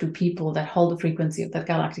events or through people that hold the frequency of that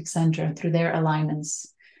galactic center through their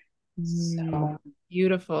alignments. So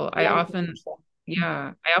beautiful. I often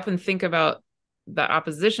think about the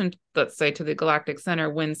opposition, let's say, to the galactic center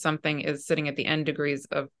when something is sitting at the end degrees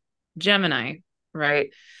of Gemini, right?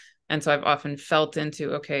 And so I've often felt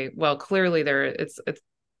into, okay, well, clearly there's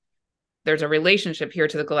a relationship here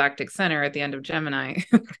to the galactic center at the end of Gemini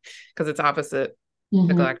because it's opposite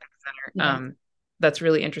the galactic center. yeah. That's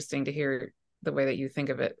really interesting to hear the way that you think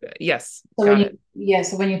of it. Yes, So got it.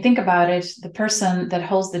 so when you think about it, the person that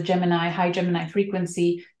holds the high Gemini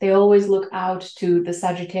frequency, they always look out to the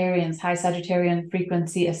Sagittarians, high Sagittarian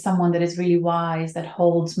frequency, as someone that is really wise, that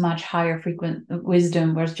holds much higher frequent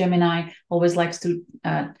wisdom, whereas Gemini always likes to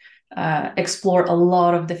explore a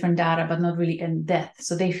lot of different data, but not really in depth.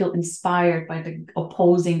 So they feel inspired by the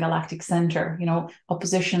opposing galactic center.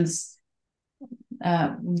 Oppositions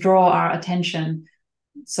draw our attention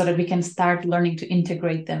so that we can start learning to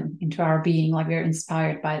integrate them into our being, like we're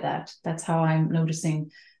inspired by that. That's how I'm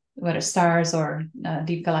noticing whether stars or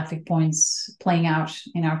deep galactic points playing out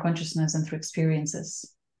in our consciousness and through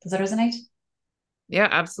experiences. Does that resonate? Yeah,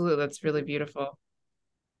 absolutely. That's really beautiful.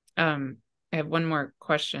 I have one more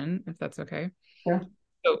question, if that's okay. Sure.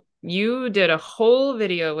 So you did a whole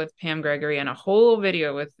video with Pam Gregory and a whole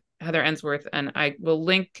video with Heather Ensworth, and I will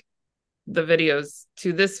link the videos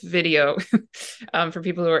to this video for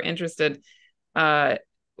people who are interested, I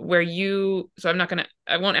won't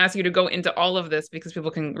ask you to go into all of this because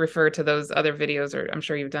people can refer to those other videos, or I'm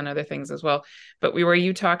sure you've done other things as well, but where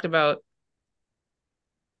you talked about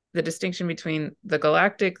the distinction between the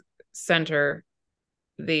galactic center,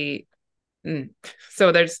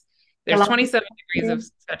 so there's 27 degrees of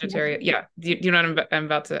Sagittarius. Yeah. Do you know what I'm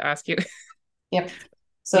about to ask you? Yep.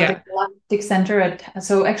 So the galactic center,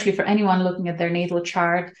 so actually for anyone looking at their natal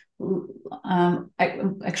chart,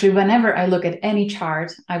 actually whenever I look at any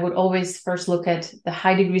chart, I would always first look at the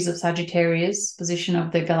high degrees of Sagittarius, position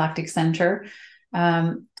of the galactic center,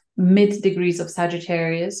 mid degrees of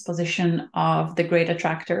Sagittarius, position of the great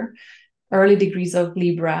attractor, early degrees of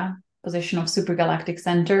Libra, position of supergalactic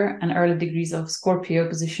center, and early degrees of Scorpio,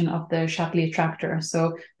 position of the Shapley attractor.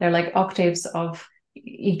 So they're like octaves of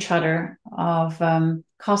each other, of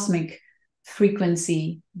cosmic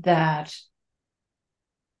frequency that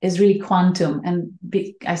is really quantum. And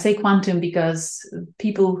I say quantum because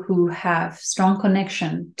people who have strong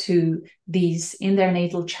connection to these in their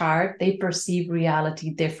natal chart, they perceive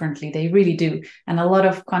reality differently. They really do. And a lot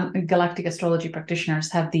of galactic astrology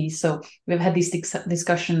practitioners have these. So we've had these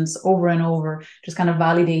discussions over and over, just kind of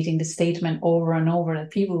validating the statement over and over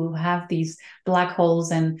that people who have these black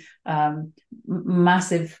holes and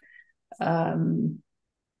massive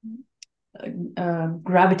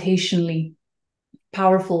gravitationally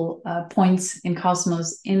powerful points in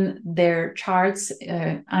cosmos in their charts,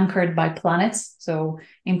 anchored by planets, so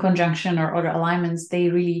in conjunction or other alignments, they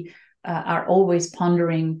really are always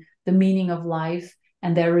pondering the meaning of life,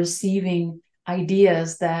 and they're receiving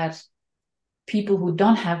ideas that people who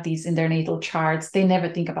don't have these in their natal charts, they never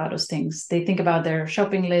think about those things. They think about their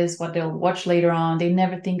shopping list, what they'll watch later on. They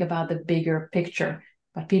never think about the bigger picture.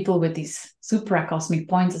 But people with these supracosmic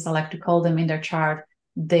points, as I like to call them in their chart,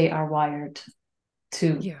 they are wired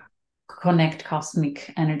to connect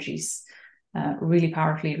cosmic energies really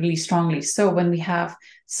powerfully, really strongly. So when we have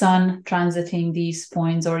Sun transiting these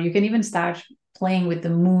points, or you can even start playing with the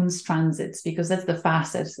moon's transits, because that's the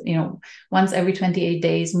fastest. Once every 28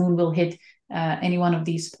 days, moon will hit any one of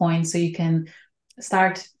these points. So you can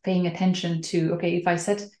start paying attention to, okay, if I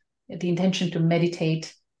set the intention to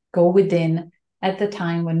meditate, go within at the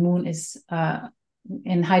time when moon is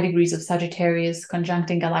in high degrees of Sagittarius,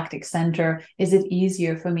 conjuncting galactic center, is it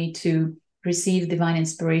easier for me to receive divine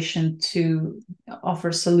inspiration to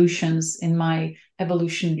offer solutions in my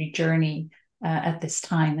evolutionary journey at this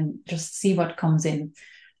time, and just see what comes in.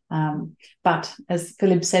 But as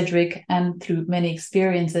Philip Sedgwick, and through many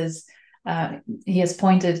experiences, he has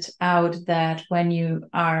pointed out that when you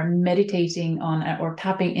are meditating on or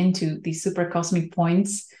tapping into these supercosmic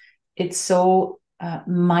points, it's so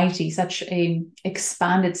mighty, such a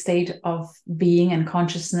expanded state of being and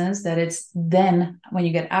consciousness, that it's then when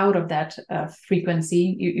you get out of that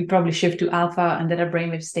frequency, you probably shift to alpha and theta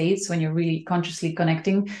brainwave states when you're really consciously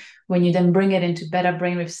connecting. When you then bring it into beta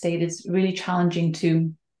brainwave state, it's really challenging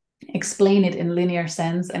to explain it in linear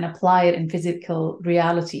sense and apply it in physical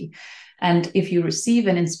reality. And if you receive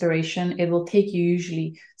an inspiration, it will take you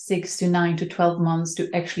usually 6 to 9 to 12 months to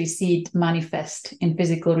actually see it manifest in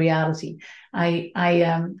physical reality. I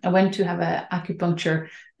went to have an acupuncture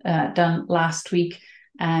done last week,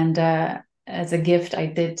 and as a gift, I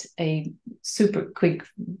did a super quick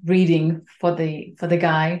reading for the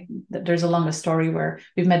guy. There's a longer story where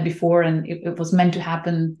we've met before, and it was meant to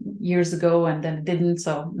happen years ago, and then it didn't.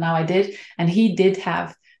 So now I did, and he did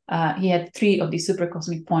have. He had 3 of these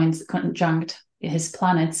supercosmic points conjunct his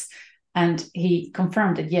planets, and he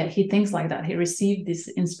confirmed it. Yeah, he thinks like that. He received these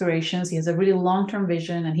inspirations. He has a really long-term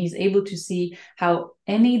vision, and he's able to see how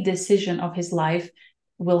any decision of his life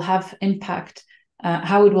will have impact,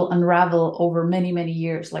 how it will unravel over many, many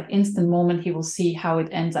years. Like instant moment, he will see how it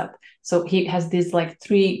ends up. So he has these like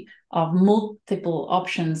 3 of multiple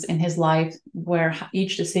options in his life, where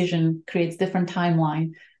each decision creates different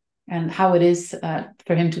timeline, and how it is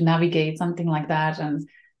for him to navigate something like that. And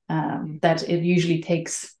that it usually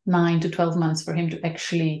takes 9 to 12 months for him to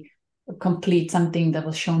actually complete something that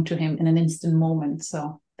was shown to him in an instant moment.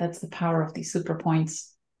 So that's the power of these super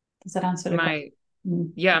points. Does that answer the question?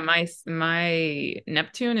 Yeah, my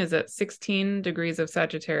Neptune is at 16 degrees of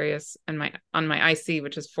Sagittarius, and on my IC,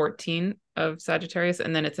 which is 14 of Sagittarius,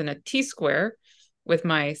 and then it's in a T square with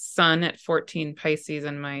my sun at 14 Pisces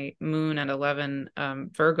and my moon at 11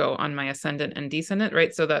 Virgo on my ascendant and descendant,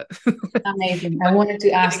 right? So that amazing. I wanted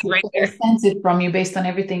to ask you, right I sense it from you based on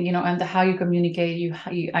everything, and how you communicate.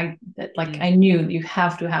 I knew you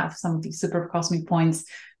have to have some of these super cosmic points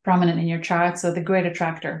prominent in your chart. So the great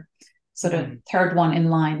attractor. So the third one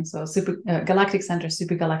in line. So galactic center,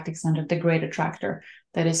 super galactic center, the great attractor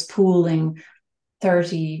that is pooling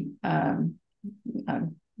 30.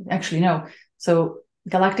 Actually, no. So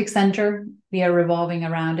galactic center, we are revolving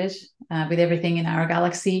around it with everything in our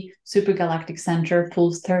galaxy. Super galactic center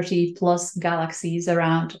pulls 30 plus galaxies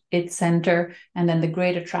around its center. And then the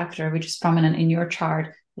great attractor, which is prominent in your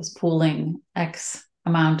chart, is pulling X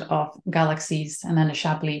amount of galaxies. And then the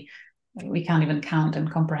Shapley, we can't even count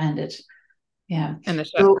and comprehend it. Yeah. And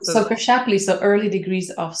so for Shapley, so early degrees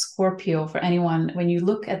of Scorpio, for anyone, when you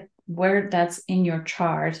look at where that's in your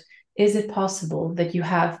chart, is it possible that you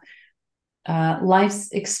have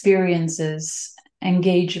life's experiences,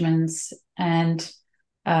 engagements, and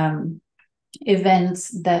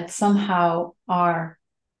events that somehow are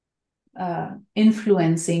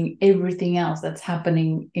influencing everything else that's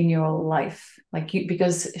happening in your life?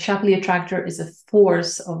 Because Shapley attractor is a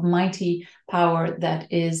force of mighty power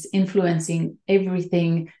that is influencing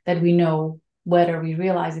everything that we know, whether we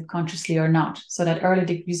realize it consciously or not. So that early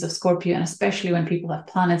degrees of Scorpio, and especially when people have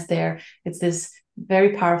planets there, it's this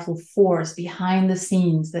very powerful force behind the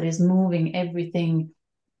scenes that is moving everything,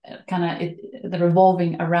 the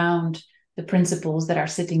revolving around the principles that are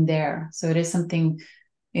sitting there. So it is something,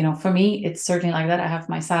 for me, it's certainly like that. I have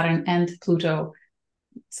my Saturn and Pluto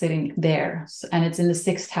sitting there, and it's in the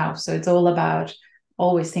 6th house. So it's all about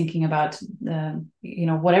always thinking about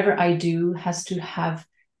whatever I do has to have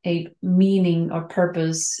a meaning or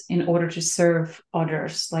purpose in order to serve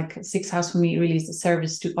others. Like 6th house for me really is the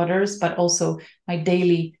service to others, but also my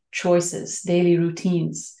daily choices, daily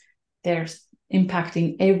routines. They're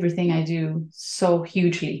impacting everything I do so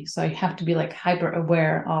hugely. So I have to be like hyper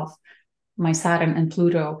aware of my Saturn and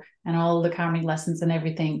Pluto and all the karmic lessons and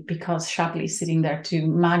everything, because Shapley is sitting there too,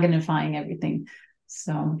 magnifying everything.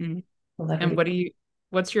 So, and what do you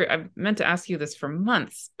I meant to ask you this for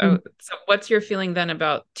months. Mm. Oh, so what's your feeling then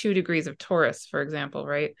about 2 degrees of Taurus, for example,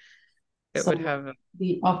 right? It would So have.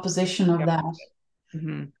 the opposition of Yep. that.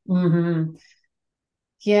 Mhm. Hmm.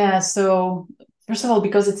 Yeah, so first of all,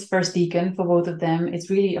 because it's first decan for both of them, it's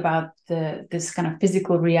really about this kind of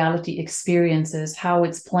physical reality experiences, how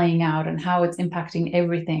it's playing out and how it's impacting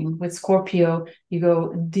everything. With Scorpio, you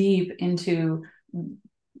go deep into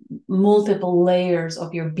multiple layers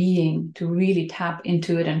of your being to really tap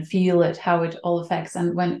into it and feel it, how it all affects.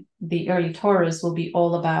 And when the early Taurus will be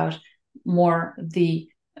all about more the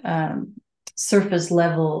um, surface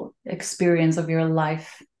level experience of your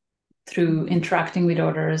life through Mhm. interacting with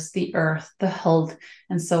others, the earth, the health,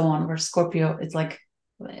 and so on. Where Scorpio, it's like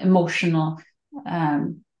emotional,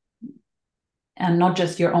 um, and not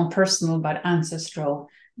just your own personal, but ancestral,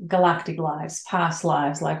 galactic lives, past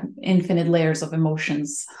lives, like infinite layers of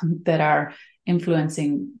emotions that are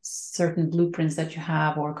influencing certain blueprints that you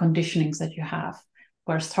have or conditionings that you have.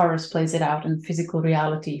 Whereas Taurus plays it out in physical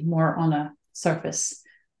reality, more on a surface.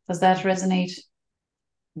 Does that resonate?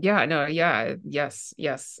 Yeah, no, yeah, yes,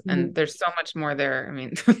 yes. And Mm. there's so much more there. I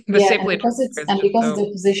mean, the Yeah, shapely Taurus is and just because so.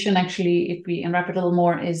 the position actually, if we unwrap it a little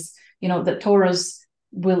more, is that Taurus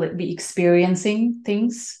will be experiencing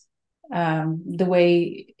things the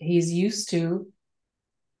way he's used to,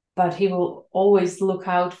 but he will always look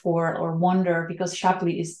out for or wonder because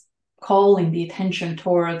Shapley is calling the attention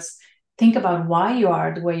towards think about why you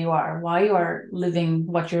are the way you are, why you are living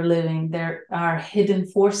what you're living. There are hidden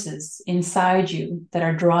forces inside you that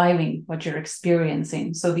are driving what you're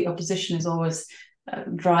experiencing. So the opposition is always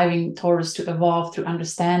driving Taurus to evolve through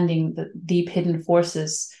understanding the deep hidden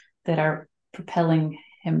forces that are propelling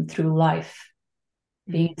him through life,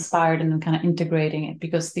 being Mhm. inspired and then kind of integrating it,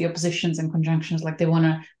 because the oppositions and conjunctions, like they want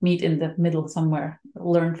to meet in the middle somewhere,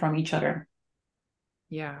 learn from each other.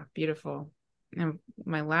 Yeah, beautiful. And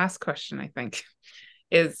my last question, I think,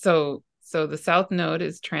 is so the South Node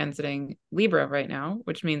is transiting Libra right now,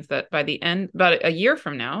 which means that by the end, about a year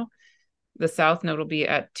from now, the South Node will be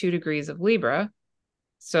at 2 degrees of Libra.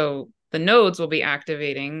 So the nodes will be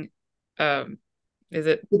activating. Um, Super is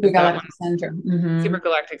that one galactic center. Mm-hmm. super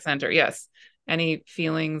galactic center? Yes. Any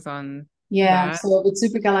feelings on Yeah, that? so with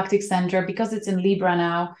Super Galactic Center, because it's in Libra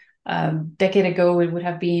now, decade ago it would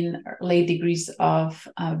have been late degrees of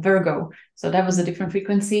Virgo. So that was a different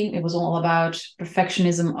frequency. It was all about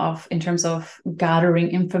perfectionism of in terms of gathering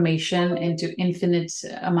information into infinite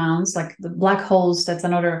amounts, like the black holes. That's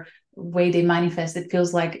another way they manifest. It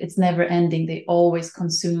feels like it's never ending. They always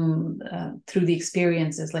consume through the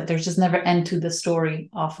experiences. Like there's just never end to the story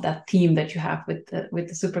of that theme that you have with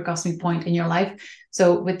the super cosmic point in your life.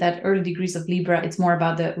 So with that early degrees of Libra, it's more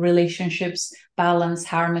about the relationships, balance,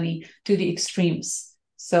 harmony to the extremes.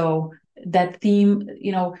 So that theme,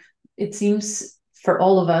 it seems for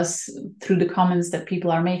all of us through the comments that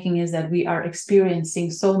people are making is that we are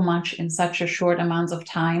experiencing so much in such a short amount of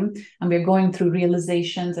time, and we're going through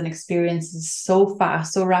realizations and experiences so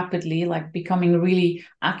fast, so rapidly, like becoming really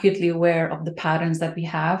acutely aware of the patterns that we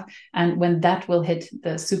have. And when that will hit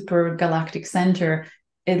the super galactic center,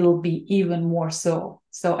 it'll be even more so.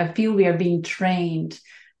 So I feel we are being trained.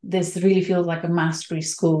 This really feels like a mastery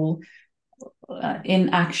school in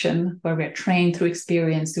action, where we're trained through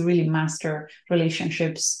experience to really master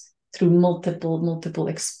relationships through multiple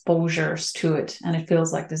exposures to it. And it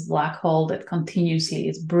feels like this black hole that continuously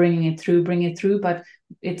is bringing it through, but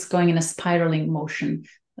it's going in a spiraling motion.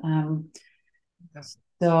 Um,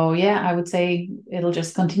 so yeah, I would say it'll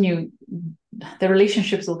just continue. The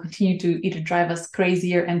relationships will continue to either drive us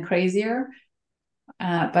crazier and crazier,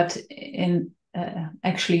 but in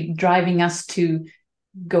actually driving us to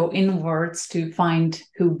go inwards to find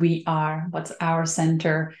who we are, what's our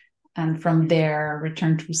center, and from there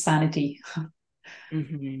return to sanity.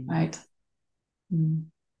 Mm-hmm. Right. Mm.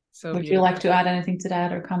 So Would you like beautiful. to add anything to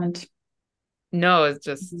that or comment? No, it's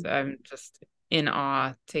just Mm-hmm. I'm just in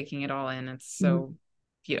awe, taking it all in. It's Mm-hmm.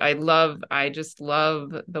 so I just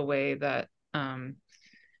love the way that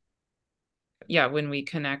yeah, when we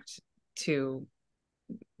connect to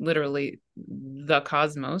literally the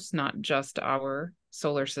cosmos, not just our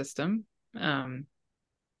solar system, um,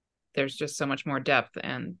 there's just so much more depth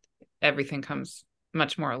and everything comes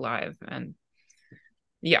much more alive. And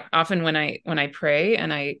yeah, often when I pray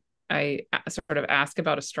and I sort of ask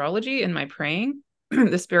about astrology in my praying,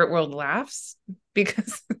 the spirit world laughs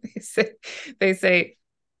because they say,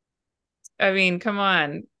 I mean, come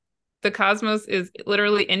on, the cosmos is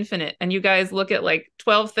literally infinite, and you guys look at like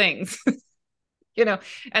 12 things, you know,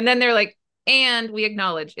 and then they're like, and we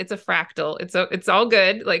acknowledge it's a fractal. It's all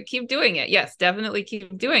good. Like keep doing it. Yes, definitely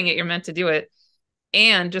keep doing it. You're meant to do it.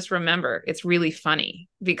 And just remember, it's really funny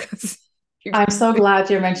because I'm so glad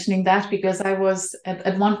you're mentioning that, because I was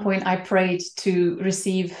at one point I prayed to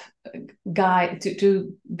receive guide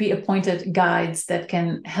to be appointed guides that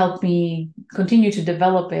can help me continue to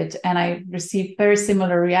develop it, and I received very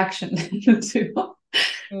similar reaction to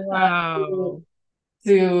wow.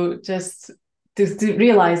 to just to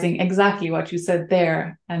realizing exactly what you said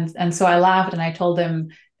there, and so I laughed and I told them,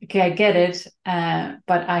 okay, I get it,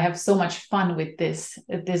 but I have so much fun with this.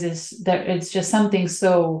 This is that it's just something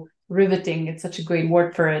so riveting. It's such a great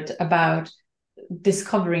word for it, about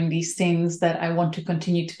discovering these things, that I want to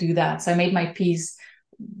continue to do that. So I made my peace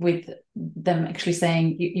with them actually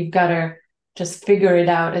saying, you've got to just figure it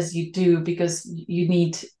out as you do, because you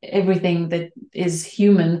need everything that is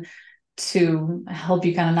human to help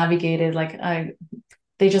you kind of navigate it.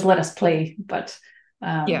 They just let us play, but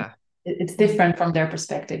Yeah. it's different from their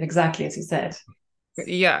perspective, exactly as you said.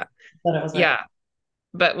 Yeah. But I was like, Yeah.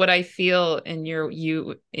 But what I feel in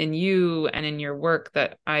you and in your work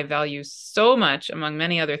that I value so much, among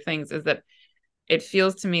many other things, is that it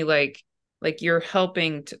feels to me like you're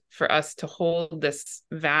helping for us to hold this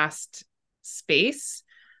vast space,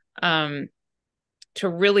 um, to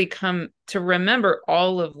really come to remember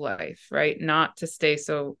all of life, right? Not to stay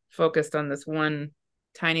so focused on this one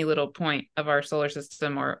tiny little point of our solar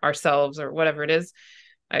system or ourselves or whatever it is.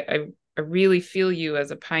 I really feel you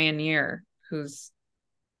as a pioneer who's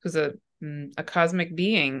a cosmic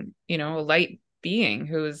being, a light being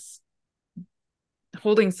who's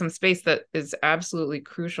holding some space that is absolutely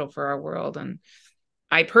crucial for our world. And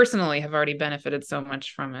I personally have already benefited so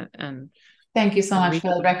much from it. And thank you so I much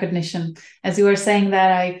really, for the recognition. As you were saying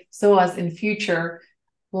that, I saw us in future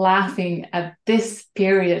laughing at this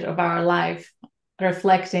period of our life,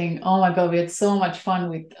 reflecting, oh my God, we had so much fun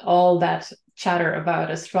with all that chatter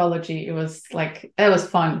about astrology. It was like, it was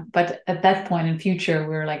fun. But at that point in future,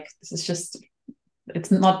 we were like, this is just,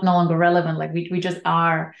 it's not no longer relevant. Like we just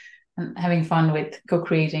are having fun with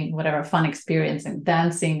co-creating whatever fun experience and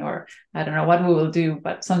dancing, or I don't know what we will do,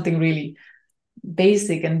 but something really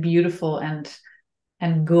basic and beautiful and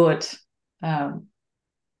good. Um,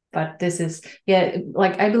 but this is, yeah,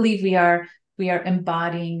 like I believe we are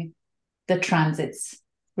embodying the transits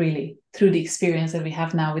really through the experience that we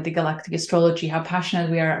have now with the galactic astrology. How passionate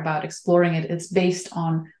we are about exploring it, it's based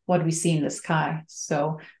on what we see in the sky.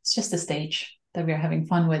 So it's just a stage that we are having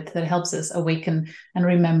fun with, that helps us awaken and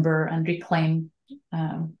remember and reclaim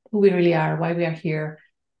who we really are, why we are here.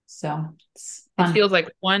 So it's it fun. feels like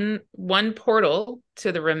one portal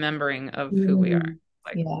to the remembering of who we are.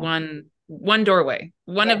 Like Yeah. one doorway,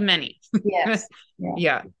 one Yeah. of many. Yes. Yeah.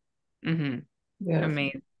 Yeah. Hmm. Beautiful.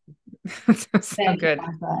 Amazing. So Thank you, good.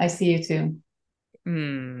 Martha. I see you too.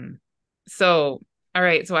 Hmm. So, all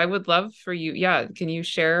right. So I would love for you. Yeah. Can you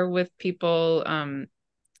share with people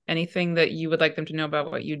anything that you would like them to know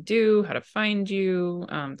about what you do, how to find you,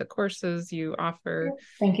 the courses you offer?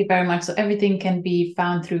 Thank you very much. So everything can be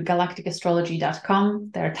found through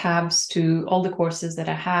galacticastrology.com. There are tabs to all the courses that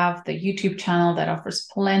I have, the YouTube channel that offers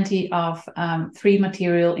plenty of free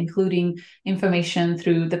material, including information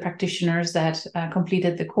through the practitioners that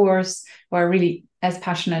completed the course, who are really as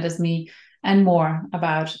passionate as me and more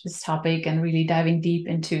about this topic, and really diving deep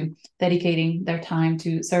into dedicating their time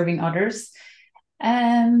to serving others.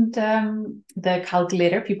 And the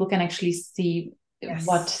calculator, people can actually see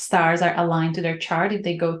what Yes. stars are aligned to their chart. If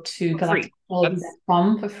they go to For free. That's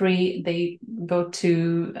galacticastrology.com for free, they go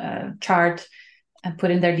to chart and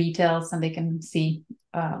put in their details, and they can see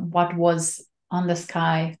what was on the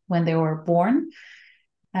sky when they were born.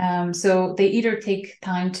 So they either take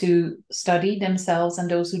time to study themselves, and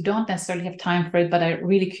those who don't necessarily have time for it but are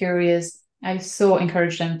really curious, I so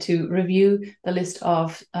encourage them to review the list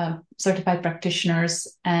of certified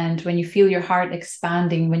practitioners. And when you feel your heart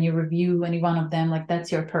expanding, when you review any one of them, like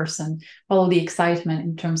that's your person, follow the excitement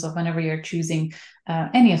in terms of whenever you're choosing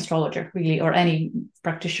any astrologer, really, or any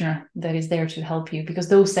practitioner that is there to help you, because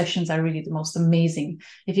those sessions are really the most amazing.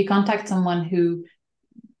 If you contact someone who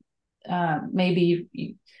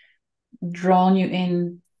maybe drawn you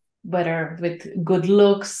in, whether with good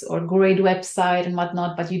looks or great website and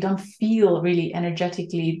whatnot, but you don't feel really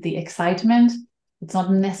energetically the excitement, it's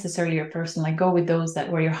not necessarily your person. Like go with those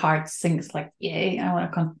that where your heart sings, like, yay, I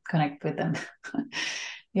want to connect with them.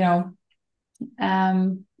 you know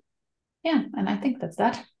um yeah, and I think that's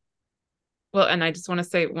that. well, and I just want to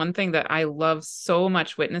say one thing that I love so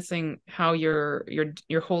much witnessing how you're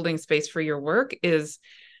holding space for your work is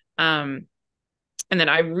um and then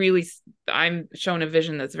I'm shown a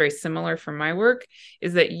vision that's very similar for my work,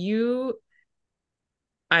 is that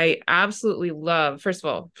I absolutely love, first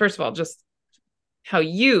of all, just how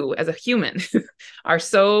you as a human are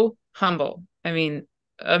so humble. I mean,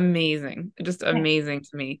 amazing, just amazing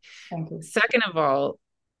to me. Thank you. Second of all,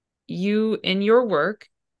 you in your work,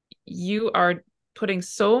 you are putting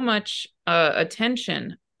so much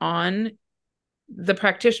attention on the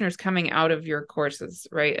practitioners coming out of your courses,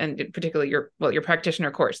 right? And particularly your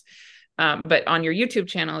practitioner course. But on your YouTube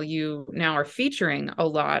channel, you now are featuring a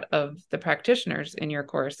lot of the practitioners in your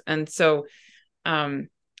course. And so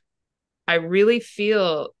I really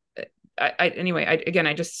feel,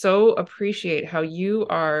 I just so appreciate how you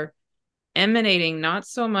are emanating not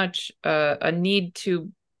so much a need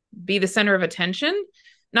to be the center of attention.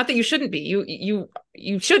 Not that you shouldn't be.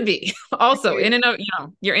 You should be also in and out,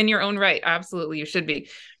 you're in your own right. Absolutely, you should be.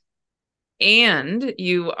 And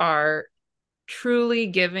you are truly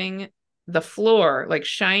giving the floor, like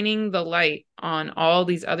shining the light on all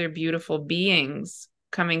these other beautiful beings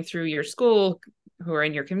coming through your school who are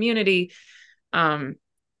in your community. And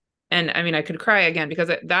I mean, I could cry again because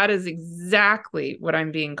that is exactly what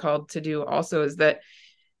I'm being called to do also, is that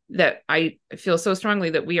I feel so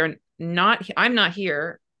strongly that I'm not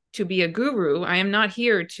here to be a guru. I am not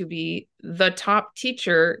here to be the top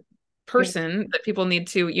teacher person that people need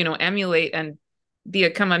to, emulate and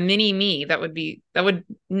become a mini me. That would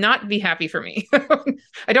not be happy for me.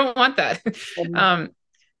 I don't want that.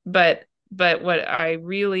 But what I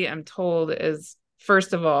really am told is,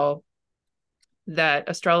 first of all, that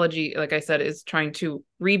astrology, like I said, is trying to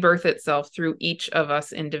rebirth itself through each of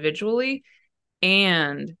us individually,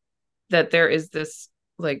 and that there is this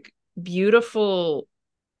like beautiful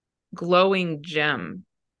glowing gem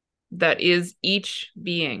that is each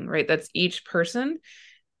being, right? That's each person,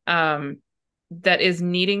 that is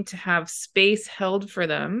needing to have space held for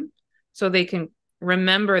them so they can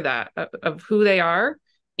remember that of who they are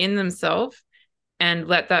in themselves and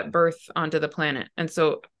let that birth onto the planet. And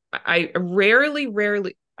so I rarely,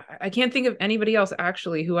 I can't think of anybody else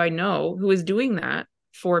actually who I know who is doing that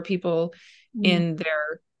for people in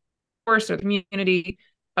their course or community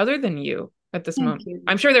other than you at this moment.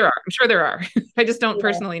 I'm sure there are. I just don't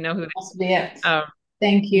personally know who they are.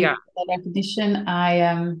 Thank you Yeah. for that recognition.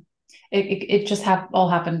 It just all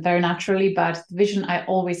happened very naturally, but the vision I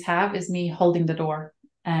always have is me holding the door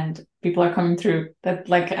and people are coming through. That,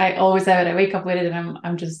 like, I always have it. I wake up with it and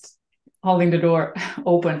I'm just holding the door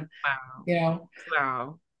open. Wow.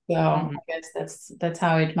 Wow. So I guess that's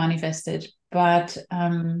how it manifested. But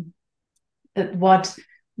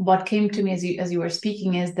what came to me as you were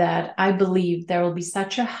speaking is that I believe there will be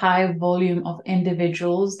such a high volume of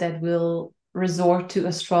individuals that will resort to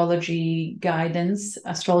astrology guidance,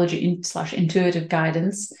 astrology slash intuitive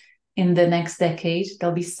guidance in the next decade.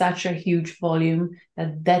 There'll be such a huge volume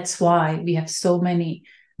that's why we have so many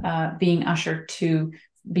being ushered to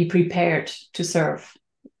be prepared to serve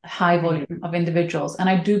high volume of individuals. And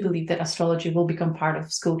I do believe that astrology will become part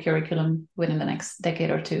of school curriculum within the next decade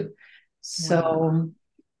or two. So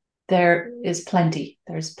there's plenty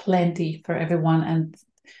for everyone, and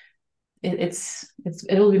it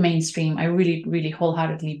will be mainstream. I really, really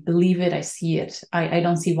wholeheartedly believe it. I see it. I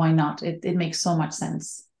don't see why not. It makes so much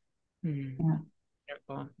sense.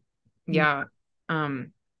 Wonderful. Yeah.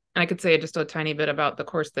 And I could say just a tiny bit about the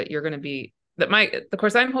course that you're going to be, the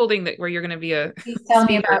course I'm holding, that where you're going to be a Please tell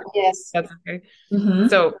speaker. me about. Yes. That's okay.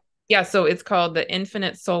 So it's called the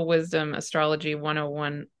Infinite Soul Wisdom Astrology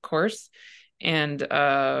 101 course. And it's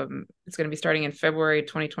going to be starting in February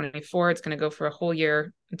 2024. It's going to go for a whole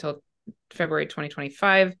year until February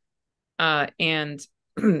 2025. And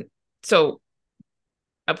so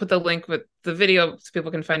I'll put the link with the video so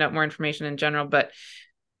people can find out more information in general. But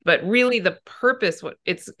really the purpose,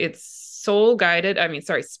 it's soul guided,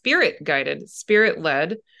 spirit guided, spirit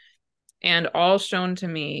led, and all shown to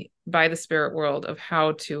me by the spirit world of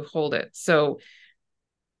how to hold it. So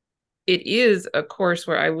it is a course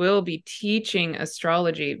where I will be teaching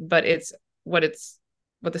astrology, but what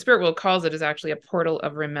the spirit world calls it is actually a portal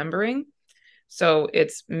of remembering. So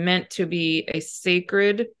it's meant to be a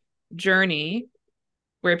sacred journey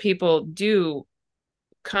where people do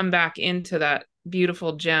come back into that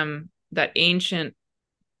beautiful gem, that ancient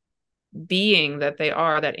being that they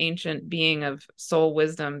are, that ancient being of soul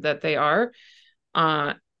wisdom that they are,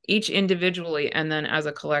 each individually and then as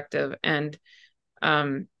a collective. And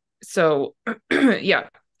so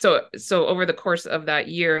over the course of that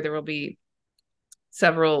year, there will be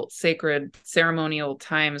several sacred ceremonial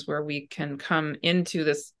times where we can come into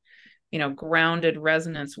this, grounded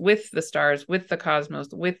resonance with the stars, with the cosmos,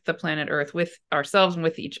 with the planet Earth, with ourselves and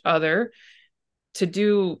with each other, to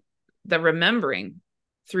do the remembering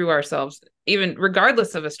through ourselves, even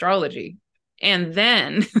regardless of astrology. And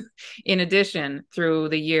then in addition, through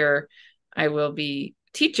the year, I will be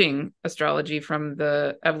teaching astrology from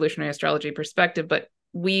the evolutionary astrology perspective, but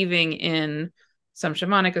weaving in some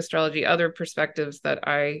shamanic astrology, other perspectives that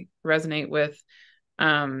I resonate with.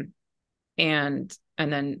 Um, and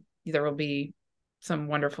then there will be some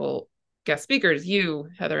wonderful guest speakers. You,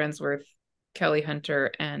 Heather Ensworth, Kelly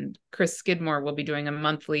Hunter, and Chris Skidmore will be doing a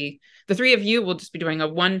monthly. The three of you will just be doing a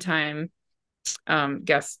one-time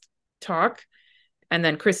guest talk. And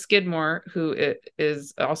then Chris Skidmore, who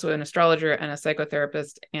is also an astrologer and a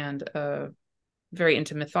psychotherapist and very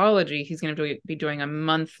into mythology, he's going to be doing a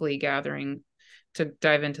monthly gathering to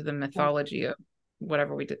dive into the mythology of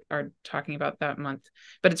whatever we are talking about that month.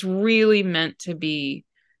 But it's really meant to be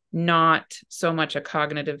not so much a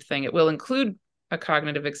cognitive thing. It will include a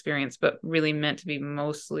cognitive experience, but really meant to be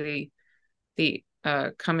mostly the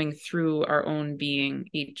coming through our own being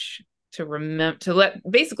each to remember, to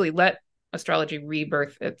let astrology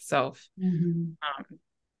rebirth itself.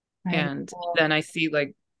 Right. And then I see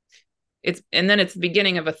like it's the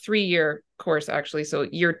beginning of a 3-year course, actually. So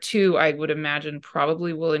year 2, I would imagine,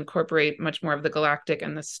 probably will incorporate much more of the galactic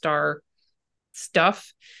and the star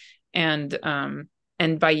stuff. And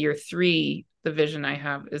by year 3, the vision I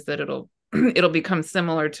have is that it'll become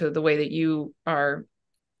similar to the way that you are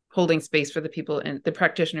holding space for the people and the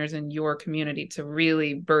practitioners in your community to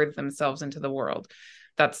really birth themselves into the world.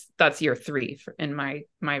 That's year 3 in my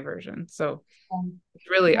version. So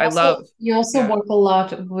really, you also work a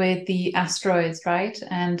lot with the asteroids, right?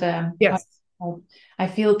 And yes, I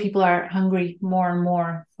feel people are hungry more and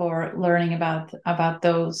more for learning about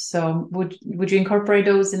those. So would you incorporate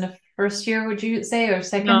those in the first year, would you say, or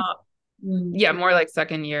second? Yeah, more like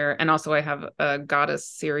second year. And also I have a goddess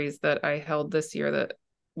series that I held this year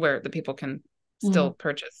where the people can still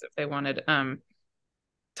purchase if they wanted,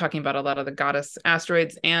 talking about a lot of the goddess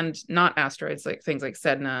asteroids and not asteroids, like things like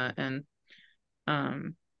Sedna and I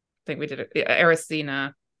think we did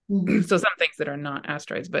Erisina. So some things that are not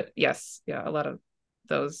asteroids, but yes, yeah, a lot of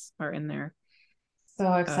those are in there.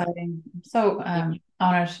 So exciting. So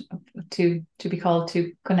honored to be called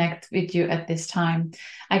to connect with you at this time.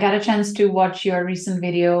 I got a chance to watch your recent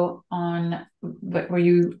video on where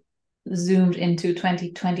you zoomed into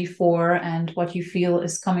 2024 and what you feel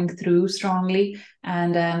is coming through strongly,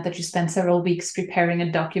 and that you spent several weeks preparing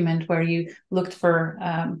a document where you looked for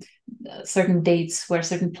certain dates where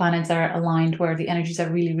certain planets are aligned, where the energies are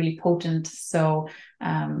really, really potent. So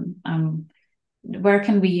where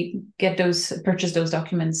can we purchase those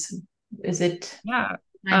documents? Is it yeah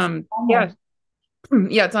nice? yeah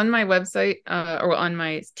yeah, it's on my website, or on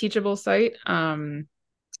my Teachable site, and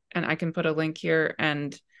I can put a link here.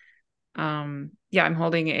 And yeah, I'm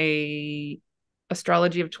holding a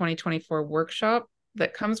astrology of 2024 workshop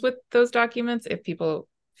that comes with those documents if people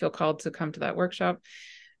feel called to come to that workshop.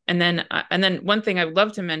 And then one thing I would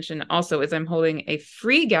love to mention also is I'm holding a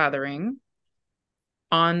free gathering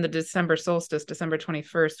on the December solstice, December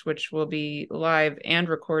 21st, which will be live and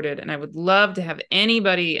recorded. And I would love to have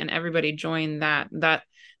anybody and everybody join that.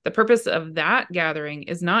 The purpose of that gathering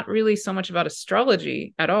is not really so much about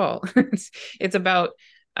astrology at all. It's about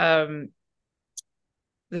the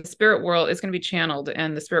spirit world is going to be channeled,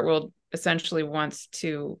 and the spirit world essentially wants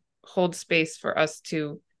to hold space for us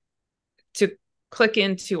to click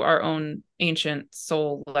into our own ancient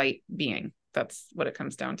soul light being. That's what it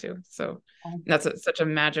comes down to. So that's such a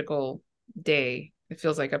magical day. It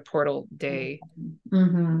feels like a portal day.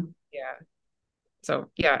 Yeah. So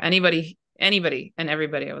yeah, anybody and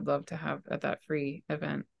everybody I would love to have at that free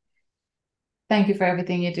event. Thank you for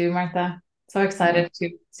everything you do, Martha. So excited to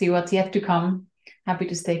see what's yet to come. Happy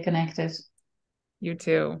to stay connected. You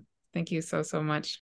too. Thank you so much.